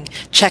listening.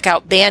 Check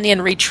out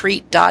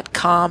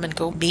banyanretreat.com and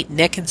go meet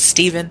Nick and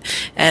Stephen.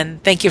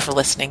 And thank you for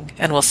listening,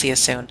 and we'll see you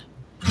soon.